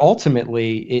 But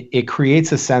ultimately, it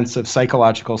creates a sense of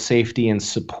psychological safety and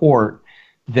support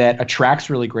that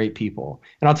attracts really great people.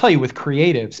 And I'll tell you, with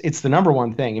creatives, it's the number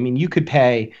one thing. I mean, you could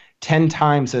pay 10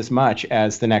 times as much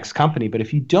as the next company, but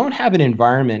if you don't have an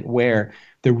environment where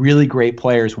the really great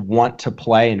players want to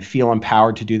play and feel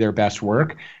empowered to do their best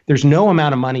work, there's no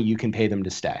amount of money you can pay them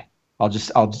to stay. I'll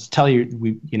just tell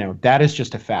you, that is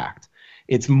just a fact.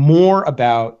 It's more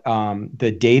about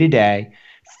the day-to-day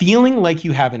feeling like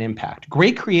you have an impact.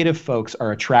 Great creative folks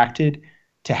are attracted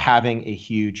to having a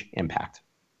huge impact.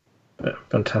 Yeah,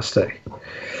 fantastic.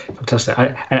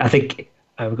 I think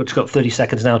we've just got 30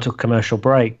 seconds now to a commercial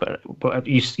break, but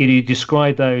you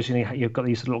describe those. You've got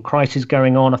these little crises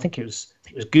going on. I think it was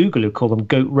Google who called them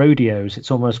goat rodeos.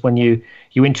 It's almost when you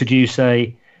introduce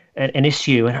an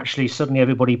issue and actually suddenly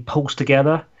everybody pulls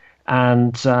together,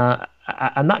 and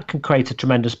that can create a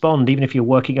tremendous bond, even if you're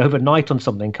working overnight on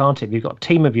something, can't it? If you've got a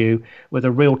team of you with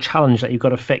a real challenge that you've got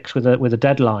to fix with a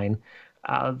deadline,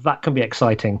 that can be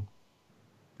exciting.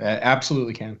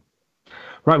 Absolutely can.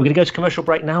 Right, we're going to go to commercial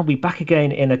break now. We'll be back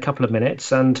again in a couple of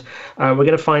minutes, and we're going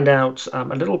to find out a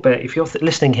little bit. If you're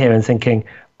listening here and thinking,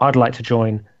 I'd like to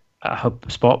join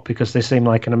Hubspot because they seem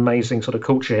like an amazing sort of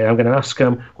culture here, I'm going to ask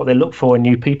them what they look for in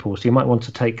new people. So you might want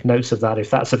to take notes of that if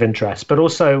that's of interest. But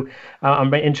also, I'm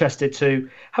very interested to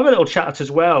have a little chat as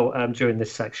well during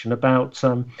this section about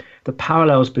the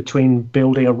parallels between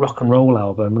building a rock and roll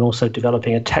album and also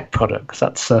developing a tech product, because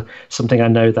that's something I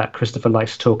know that Christopher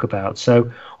likes to talk about. So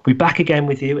we'll be back again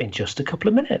with you in just a couple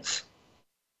of minutes.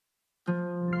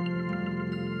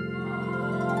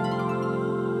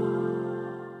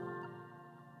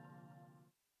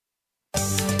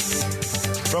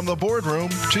 From the boardroom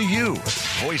to you,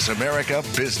 Voice America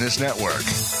Business Network.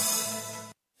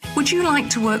 Would you like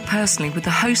to work personally with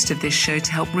the host of this show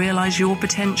to help realize your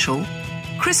potential?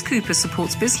 Chris Cooper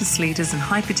supports business leaders and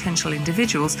high potential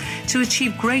individuals to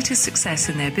achieve greater success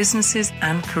in their businesses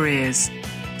and careers.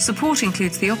 Support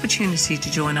includes the opportunity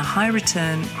to join a high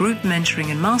return group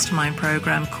mentoring and mastermind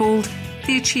program called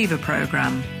the Achiever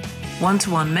Program.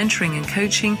 One-to-one mentoring and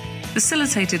coaching,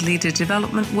 facilitated leader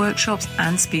development workshops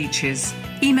and speeches.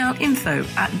 Email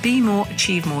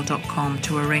info@bemoreachievemore.com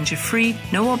to arrange a free,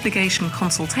 no-obligation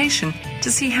consultation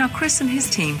to see how Chris and his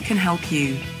team can help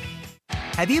you.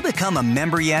 Have you become a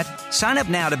member yet? Sign up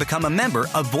now to become a member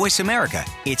of Voice America.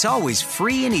 It's always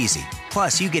free and easy.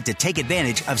 Plus, you get to take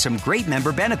advantage of some great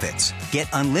member benefits. Get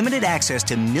unlimited access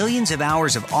to millions of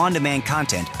hours of on-demand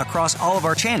content across all of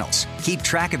our channels. Keep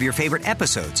track of your favorite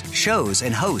episodes, shows,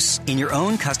 and hosts in your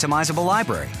own customizable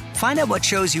library. Find out what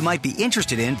shows you might be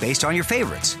interested in based on your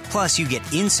favorites. Plus, you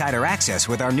get insider access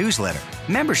with our newsletter.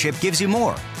 Membership gives you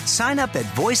more. Sign up at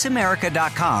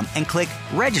voiceamerica.com and click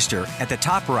register at the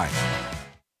top right.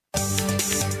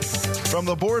 From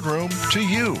the boardroom to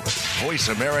you, Voice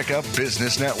America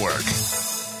Business Network.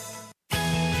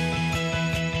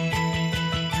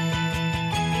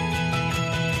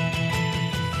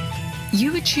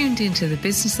 You are tuned into the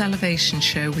Business Elevation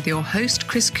Show with your host,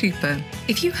 Chris Cooper.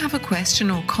 If you have a question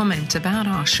or comment about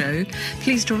our show,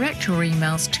 please direct your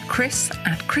emails to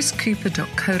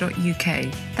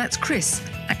chris@chriscooper.co.uk. That's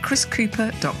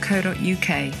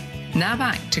chris@chriscooper.co.uk. Now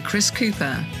back to Chris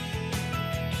Cooper.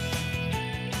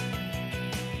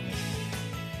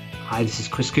 Hi, this is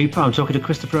Chris Cooper. I'm talking to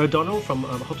Christopher O'Donnell from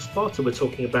Hubspot, and we're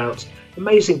talking about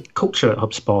amazing culture at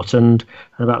HubSpot and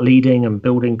about leading and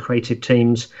building creative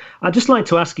teams. I'd just like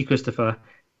to ask you, Christopher,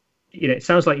 it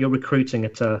sounds like you're recruiting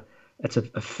at a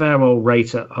fair old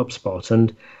rate at HubSpot,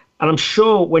 and I'm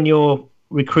sure when you're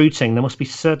recruiting, there must be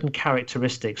certain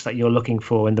characteristics that you're looking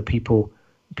for in the people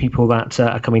that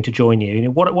are coming to join you.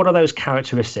 What are those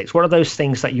characteristics? What are those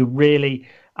things that you really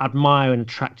admire and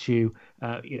attract you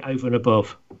over and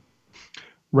above?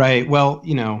 Right. Well,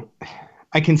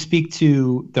 I can speak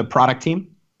to the product team.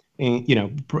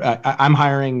 And, I'm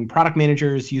hiring product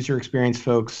managers, user experience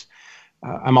folks.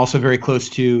 I'm also very close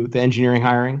to the engineering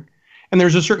hiring. And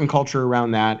there's a certain culture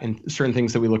around that and certain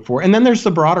things that we look for. And then there's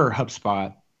the broader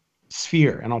HubSpot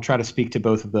sphere. And I'll try to speak to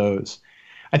both of those.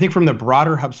 I think from the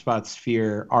broader HubSpot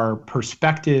sphere, our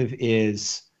perspective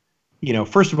is,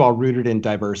 first of all, rooted in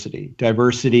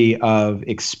diversity of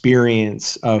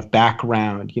experience, of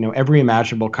background, every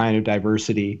imaginable kind of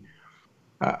diversity.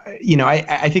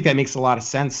 I think that makes a lot of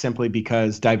sense simply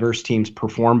because diverse teams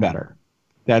perform better.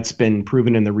 That's been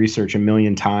proven in the research a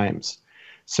million times.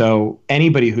 So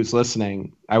anybody who's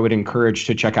listening, I would encourage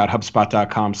to check out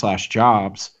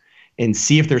hubspot.com/jobs and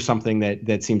see if there's something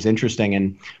that seems interesting.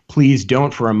 And please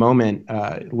don't for a moment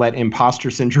let imposter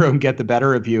syndrome get the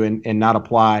better of you and not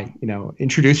apply.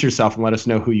 Introduce yourself and let us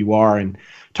know who you are and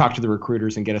talk to the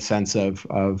recruiters and get a sense of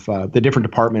the different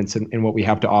departments and what we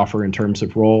have to offer in terms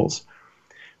of roles.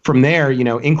 From there,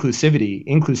 inclusivity.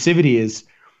 Inclusivity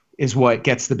is what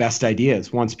gets the best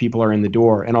ideas once people are in the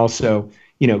door, and also,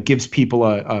 gives people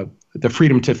the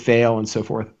freedom to fail and so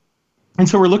forth. And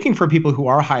so we're looking for people who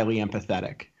are highly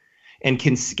empathetic and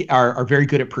are very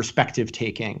good at perspective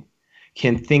taking,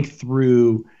 can think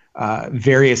through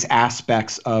various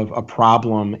aspects of a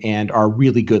problem, and are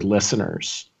really good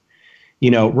listeners.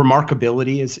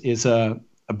 Remarkability is a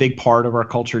big part of our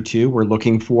culture too. We're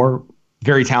looking for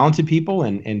very talented people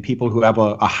and people who have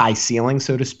a high ceiling,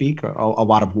 so to speak, a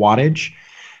lot of wattage.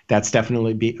 That's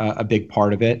definitely a big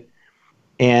part of it.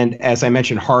 And as I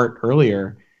mentioned Hart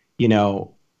earlier,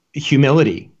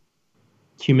 humility.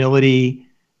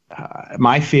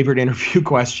 My favorite interview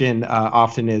question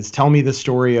often is, tell me the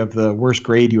story of the worst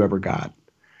grade you ever got.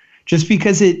 Just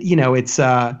because it's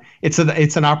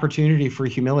an opportunity for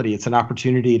humility. It's an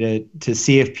opportunity to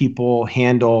see if people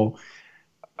handle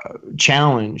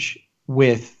challenge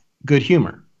with good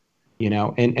humor,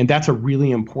 and that's a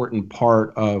really important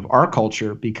part of our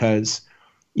culture because,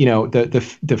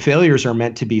 the failures are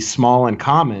meant to be small and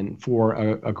common for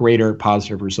a greater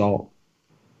positive result.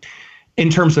 In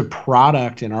terms of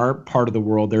product in our part of the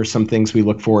world, there's some things we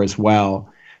look for as well.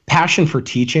 Passion for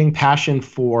teaching, passion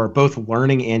for both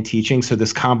learning and teaching. So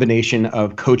this combination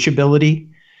of coachability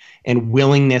and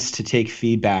willingness to take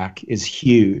feedback is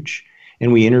huge.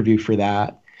 And we interview for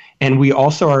that. And we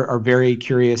also are very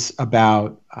curious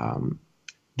about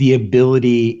the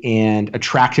ability and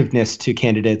attractiveness to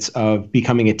candidates of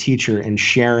becoming a teacher and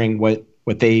sharing what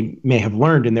they may have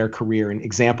learned in their career and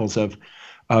examples of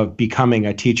becoming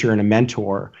a teacher and a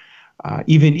mentor,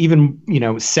 even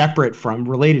separate from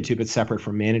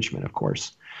management, of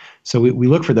course. So we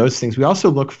look for those things. We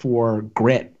also look for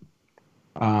grit.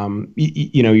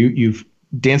 You've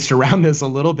danced around this a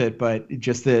little bit, but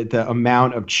just the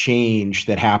amount of change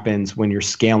that happens when you're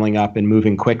scaling up and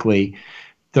moving quickly.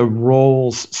 Some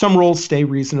roles stay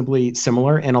reasonably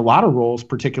similar, and a lot of roles,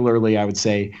 particularly I would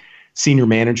say senior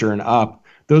manager and up,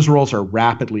 those roles are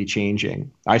rapidly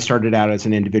changing. I started out as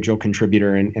an individual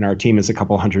contributor, and our team is a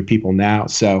couple hundred people now.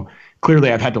 So clearly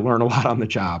I've had to learn a lot on the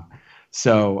job.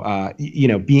 So,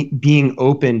 being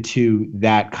open to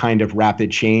that kind of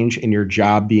rapid change and your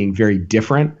job being very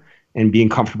different and being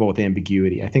comfortable with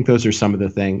ambiguity. I think those are some of the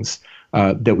things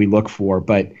that we look for.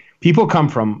 But People come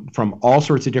from all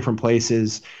sorts of different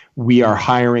places. We are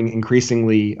hiring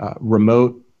increasingly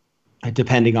remote,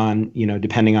 depending on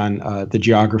the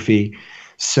geography.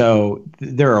 So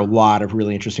there are a lot of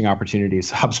really interesting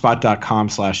opportunities.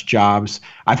 Hubspot.com/jobs.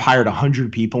 I've hired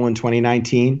 100 people in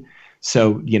 2019.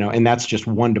 So, and that's just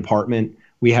one department.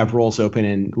 We have roles open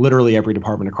in literally every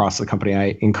department across the company.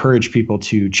 I encourage people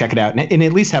to check it out and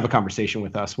at least have a conversation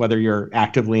with us, whether you're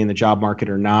actively in the job market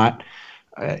or not.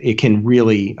 It can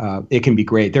be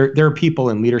great. There are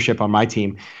people in leadership on my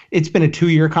team. It's been a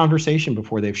 2-year conversation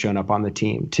before they've shown up on the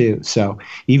team too. So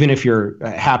even if you're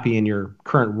happy in your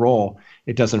current role,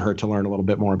 it doesn't hurt to learn a little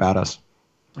bit more about us.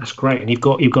 That's great. And you've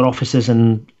got offices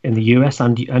in the US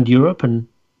and Europe, and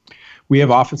we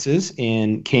have offices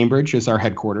in Cambridge as our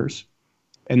headquarters.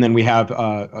 And then we have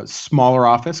a smaller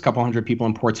office, a couple hundred people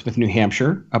in Portsmouth, New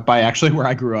Hampshire, up by actually where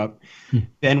I grew up.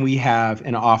 Then we have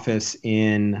an office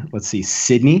in,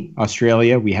 Sydney,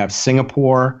 Australia. We have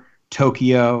Singapore,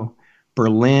 Tokyo,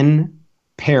 Berlin,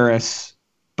 Paris,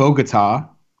 Bogota,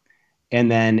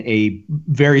 and then a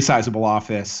very sizable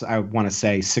office, I want to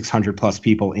say 600 plus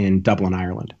people in Dublin,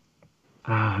 Ireland.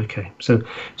 Ah, okay. So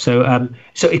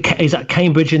is that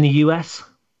Cambridge in the US?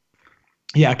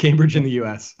 Yeah, Cambridge in the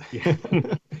US. Yeah.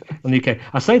 In the UK.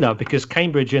 I say that because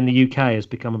Cambridge in the UK has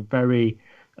become a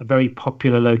very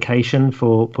popular location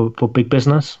for big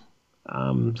business.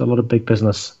 There's a lot of big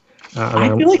business around.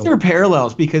 I feel like there are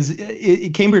parallels because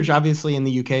Cambridge, obviously, in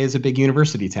the UK is a big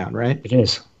university town, right? It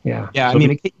is, yeah. Yeah, I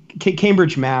mean,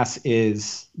 Cambridge, Mass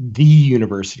is the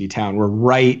university town. We're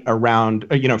right around,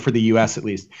 for the US at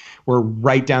least, we're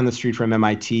right down the street from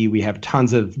MIT. We have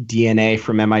tons of DNA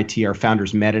from MIT. Our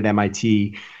founders met at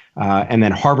MIT. And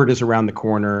then Harvard is around the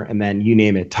corner, and then you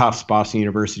name it, Tufts, Boston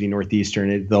University,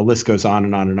 Northeastern, the list goes on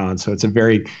and on and on. So it's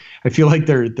I feel like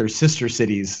they're sister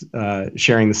cities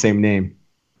sharing the same name.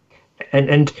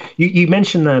 And you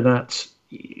mentioned there that,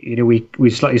 we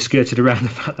slightly skirted around the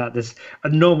fact that there's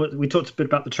we talked a bit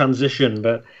about the transition,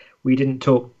 but we didn't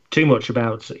talk too much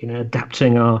about,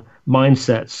 adapting our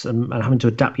mindsets and having to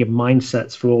adapt your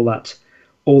mindsets for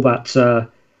all that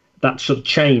sort of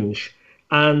change.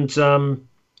 And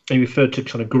you referred to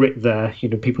kind of grit there.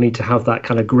 People need to have that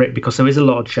kind of grit because there is a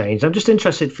lot of change. I'm just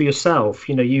interested for yourself.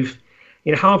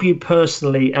 How have you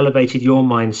personally elevated your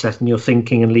mindset and your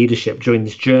thinking and leadership during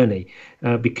this journey?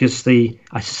 Because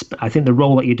I think the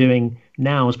role that you're doing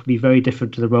now is probably very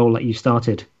different to the role that you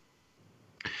started.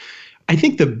 I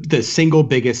think the single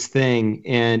biggest thing,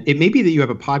 and it may be that you have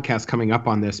a podcast coming up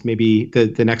on this, maybe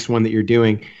the next one that you're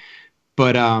doing,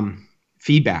 but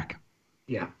feedback.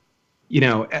 Yeah.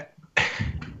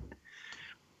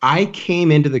 I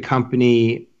came into the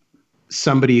company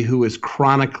somebody who was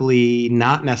chronically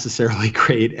not necessarily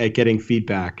great at getting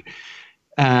feedback.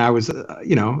 I was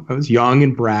young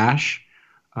and brash.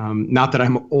 Not that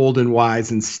I'm old and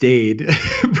wise and staid,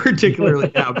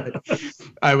 particularly now, but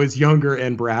I was younger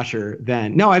and brasher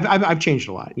then. No, I've changed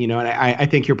a lot, and I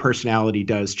think your personality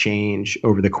does change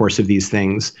over the course of these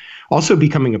things. Also,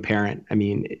 becoming a parent, I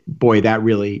mean, boy, that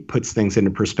really puts things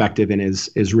into perspective and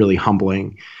is really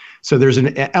humbling. So there's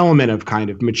an element of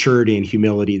kind of maturity and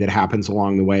humility that happens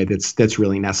along the way that's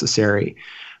really necessary.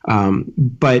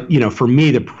 But for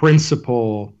me, the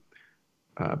principal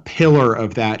pillar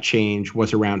of that change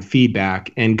was around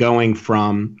feedback and going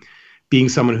from being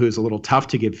someone who's a little tough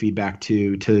to give feedback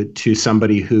to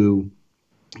somebody who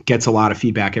gets a lot of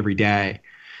feedback every day.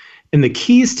 And the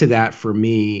keys to that for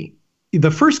me,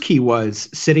 the first key was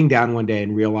sitting down one day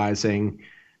and realizing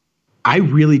I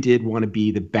really did want to be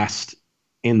the best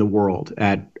in the world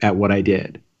at what I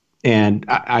did. And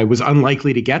I was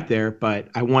unlikely to get there, but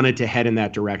I wanted to head in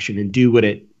that direction and do what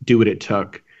it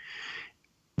took.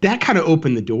 That kind of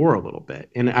opened the door a little bit.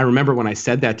 And I remember when I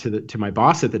said that to my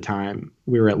boss at the time,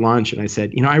 we were at lunch and I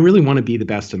said, I really want to be the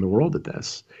best in the world at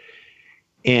this.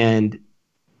 And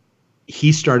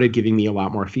he started giving me a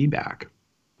lot more feedback.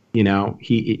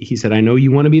 He said, I know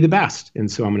you want to be the best. And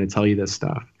so I'm going to tell you this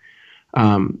stuff.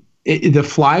 The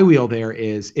flywheel there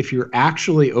is if you're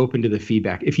actually open to the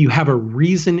feedback, if you have a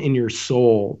reason in your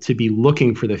soul to be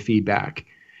looking for the feedback,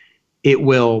 it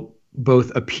will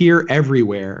both appear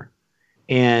everywhere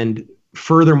and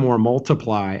furthermore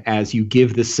multiply as you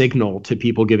give the signal to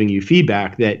people giving you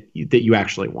feedback that you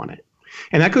actually want it.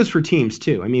 And that goes for teams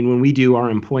too. I mean, when we do our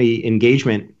employee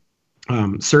engagement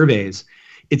surveys,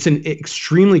 it's an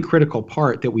extremely critical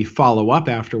part that we follow up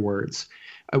afterwards,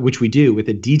 which we do with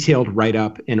a detailed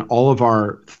write-up and all of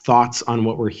our thoughts on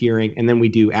what we're hearing. And then we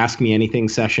do Ask Me Anything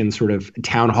sessions, sort of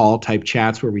town hall type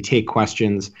chats where we take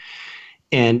questions.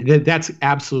 And that's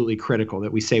absolutely critical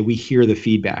that we say we hear the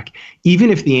feedback. Even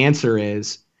if the answer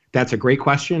is, That's a great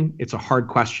question. It's a hard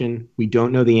question. We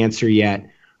don't know the answer yet.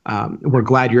 We're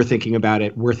glad you're thinking about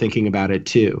it. We're thinking about it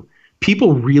too.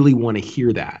 People really want to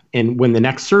hear that. And when the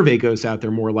next survey goes out, they're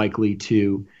more likely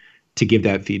to give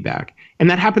that feedback. And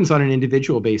that happens on an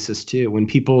individual basis too. When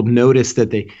people notice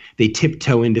that they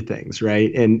tiptoe into things,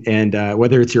 right? And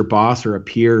whether it's your boss or a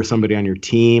peer or somebody on your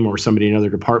team or somebody in another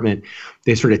department,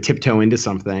 they sort of tiptoe into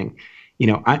something.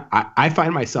 I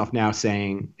find myself now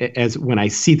saying, as when I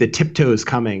see the tiptoes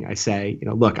coming, I say,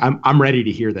 look, I'm ready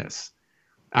to hear this.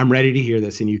 I'm ready to hear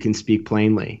this, and you can speak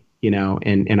plainly,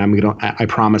 and I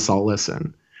promise I'll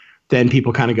listen. Then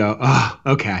people kind of go, oh,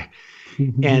 okay.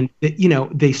 And,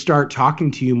 they start talking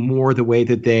to you more the way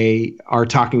that they are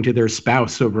talking to their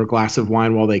spouse over a glass of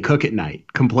wine while they cook at night,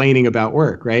 complaining about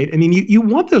work, right? I mean, you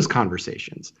want those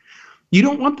conversations. You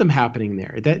don't want them happening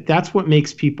there. That's what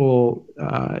makes people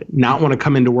not want to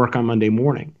come into work on Monday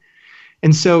morning.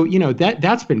 And so,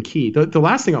 that's been key. The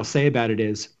last thing I'll say about it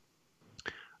is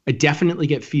I definitely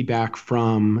get feedback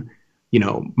from,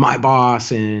 my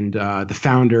boss and the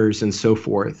founders and so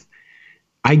forth.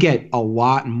 I get a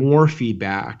lot more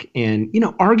feedback and,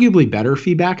 arguably better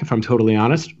feedback, if I'm totally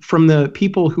honest, from the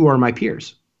people who are my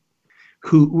peers,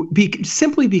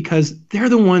 simply because they're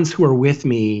the ones who are with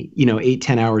me,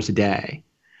 8-10 hours a day.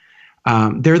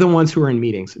 They're the ones who are in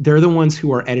meetings. They're the ones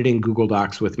who are editing Google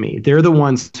Docs with me. They're the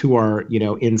ones who are,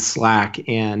 in Slack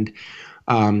and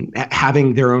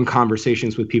having their own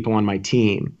conversations with people on my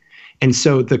team. And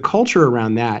so the culture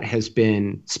around that has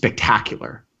been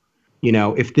spectacular.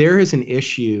 If there is an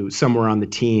issue somewhere on the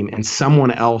team and someone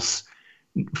else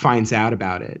finds out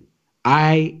about it,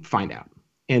 I find out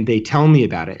and they tell me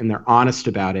about it and they're honest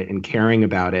about it and caring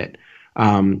about it.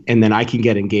 And then I can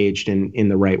get engaged in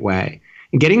the right way.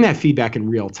 And getting that feedback in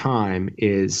real time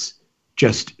is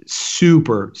just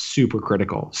super, super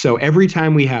critical. So every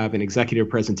time we have an executive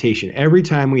presentation, every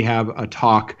time we have a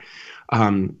talk,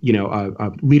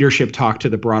 a leadership talk to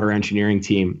the broader engineering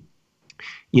team,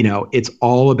 it's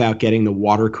all about getting the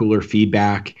water cooler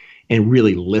feedback and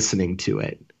really listening to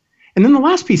it. And then the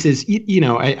last piece is,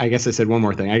 I guess I said one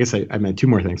more thing. I guess I meant two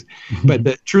more things.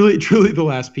 But truly the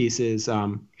last piece is, I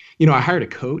hired a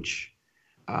coach.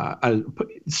 I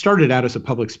started out as a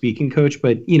public speaking coach,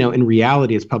 but, in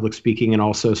reality, it's public speaking and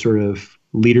also sort of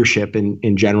leadership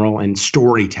in general and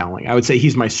storytelling. I would say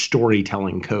he's my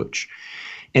storytelling coach.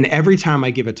 And every time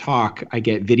I give a talk, I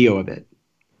get video of it.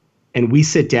 And we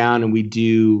sit down and we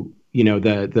do,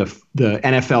 the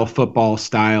NFL football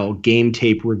style game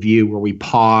tape review where we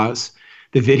pause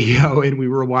the video and we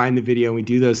rewind the video and we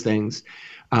do those things.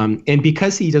 And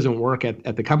because he doesn't work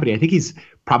at the company, I think he's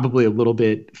probably a little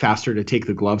bit faster to take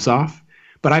the gloves off.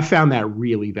 But I found that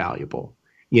really valuable.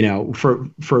 For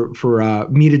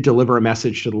me to deliver a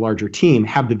message to the larger team,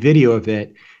 have the video of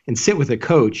it, and sit with a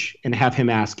coach and have him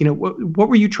ask, what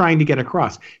were you trying to get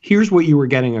across? Here's what you were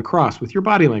getting across with your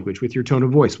body language, with your tone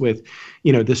of voice, with,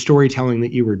 the storytelling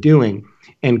that you were doing,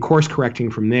 and course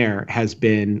correcting from there has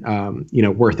been,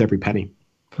 worth every penny.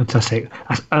 Fantastic.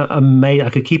 I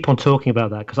could keep on talking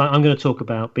about that because I'm going to talk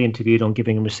about being interviewed on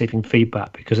giving and receiving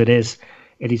feedback because it is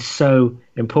so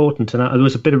important. And there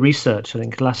was a bit of research, I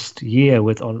think, last year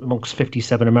amongst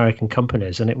 57 American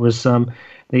companies, and it was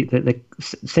the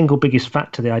single biggest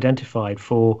factor they identified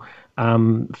for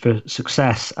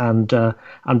success and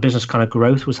business kind of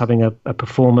growth was having a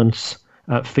performance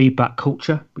feedback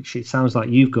culture, which it sounds like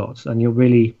you've got, and you're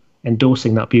really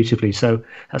endorsing that beautifully. So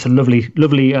that's a lovely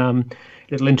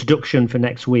little introduction for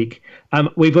next week.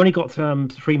 We've only got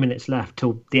 3 minutes left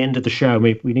till the end of the show.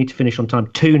 We need to finish on time,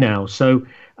 2 now. So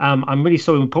I'm really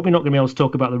sorry. We're probably not going to be able to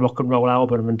talk about the rock and roll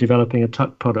album and developing a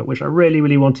tech product, which I really,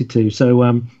 really wanted to. So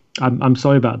I'm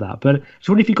sorry about that. But I just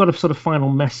wonder if you've got a sort of final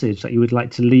message that you would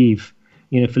like to leave,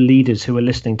 for leaders who are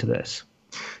listening to this.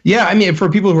 Yeah, I mean, for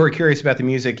people who are curious about the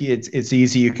music, it's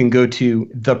easy. You can go to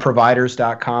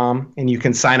theproviders.com and you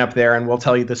can sign up there and we'll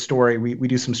tell you the story. We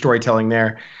do some storytelling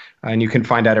there and you can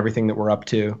find out everything that we're up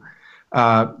to.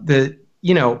 The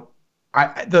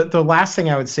last thing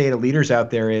I would say to leaders out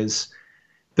there is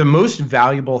the most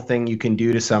valuable thing you can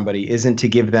do to somebody isn't to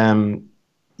give them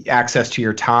access to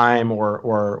your time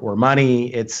or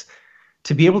money. It's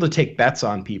to be able to take bets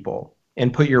on people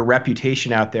and put your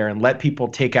reputation out there and let people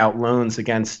take out loans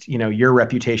against, your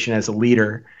reputation as a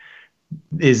leader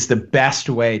is the best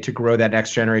way to grow that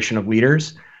next generation of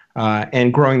leaders.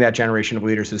 And growing that generation of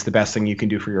leaders is the best thing you can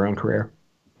do for your own career.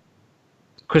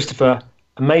 Christopher,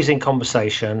 amazing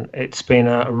conversation. It's been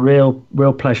a real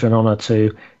pleasure and honor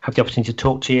to have the opportunity to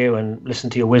talk to you and listen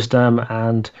to your wisdom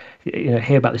and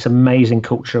hear about this amazing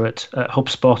culture at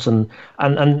Hubspot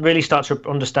and really start to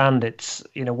understand its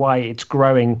why it's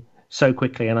growing so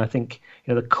quickly. And I think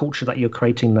the culture that you're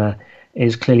creating there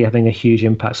is clearly having a huge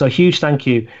impact. So a huge thank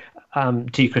you to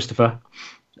you, Christopher.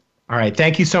 All right.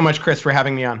 Thank you so much, Chris, for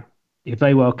having me on. You're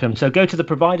very welcome. So go to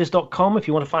theproviders.com if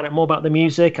you want to find out more about the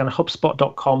music, and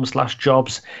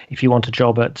hubspot.com/jobs if you want a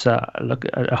job at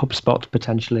HubSpot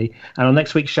potentially. And on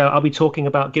next week's show, I'll be talking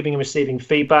about giving and receiving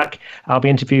feedback. I'll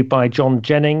be interviewed by John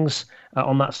Jennings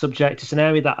on that subject. It's an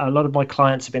area that a lot of my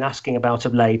clients have been asking about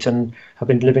of late, and have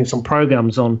been delivering some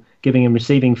programs on giving and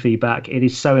receiving feedback. It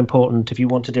is so important if you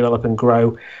want to develop and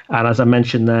grow. And as I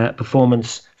mentioned there,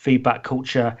 performance feedback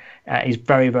culture is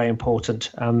very, very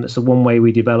important. It's the one way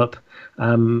we develop.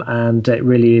 And it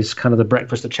really is kind of the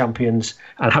breakfast of champions,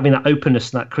 and having that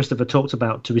openness that Christopher talked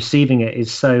about to receiving it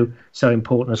is so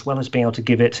important, as well as being able to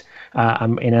give it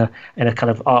in a kind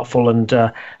of artful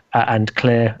and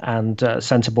clear and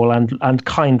sensible and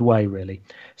kind way, really.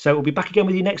 So we'll be back again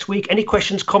with you next week. Any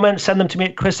questions, comments, send them to me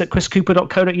at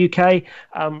chris@chriscooper.co.uk,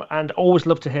 and always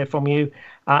love to hear from you.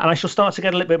 And I shall start to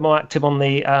get a little bit more active on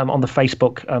the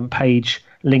Facebook page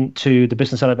linked to the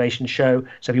Business Elevation Show.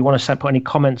 So if you want to put any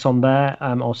comments on there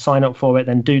or sign up for it,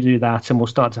 then do that, and we'll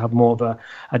start to have more of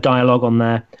a dialogue on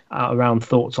there around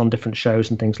thoughts on different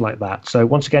shows and things like that. So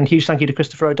once again, huge thank you to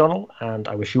Christopher O'Donnell, and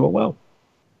I wish you all well.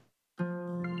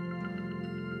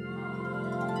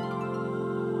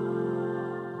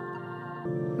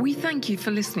 We thank you for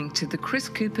listening to the Chris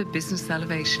Cooper Business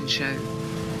Elevation Show.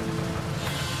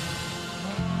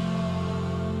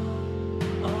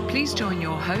 Please join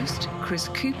your host, Chris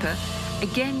Cooper,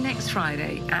 again next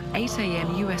Friday at 8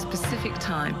 a.m. US Pacific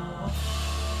Time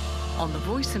on the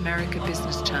Voice America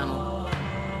Business Channel.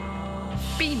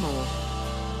 Be more.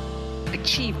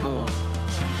 Achieve more.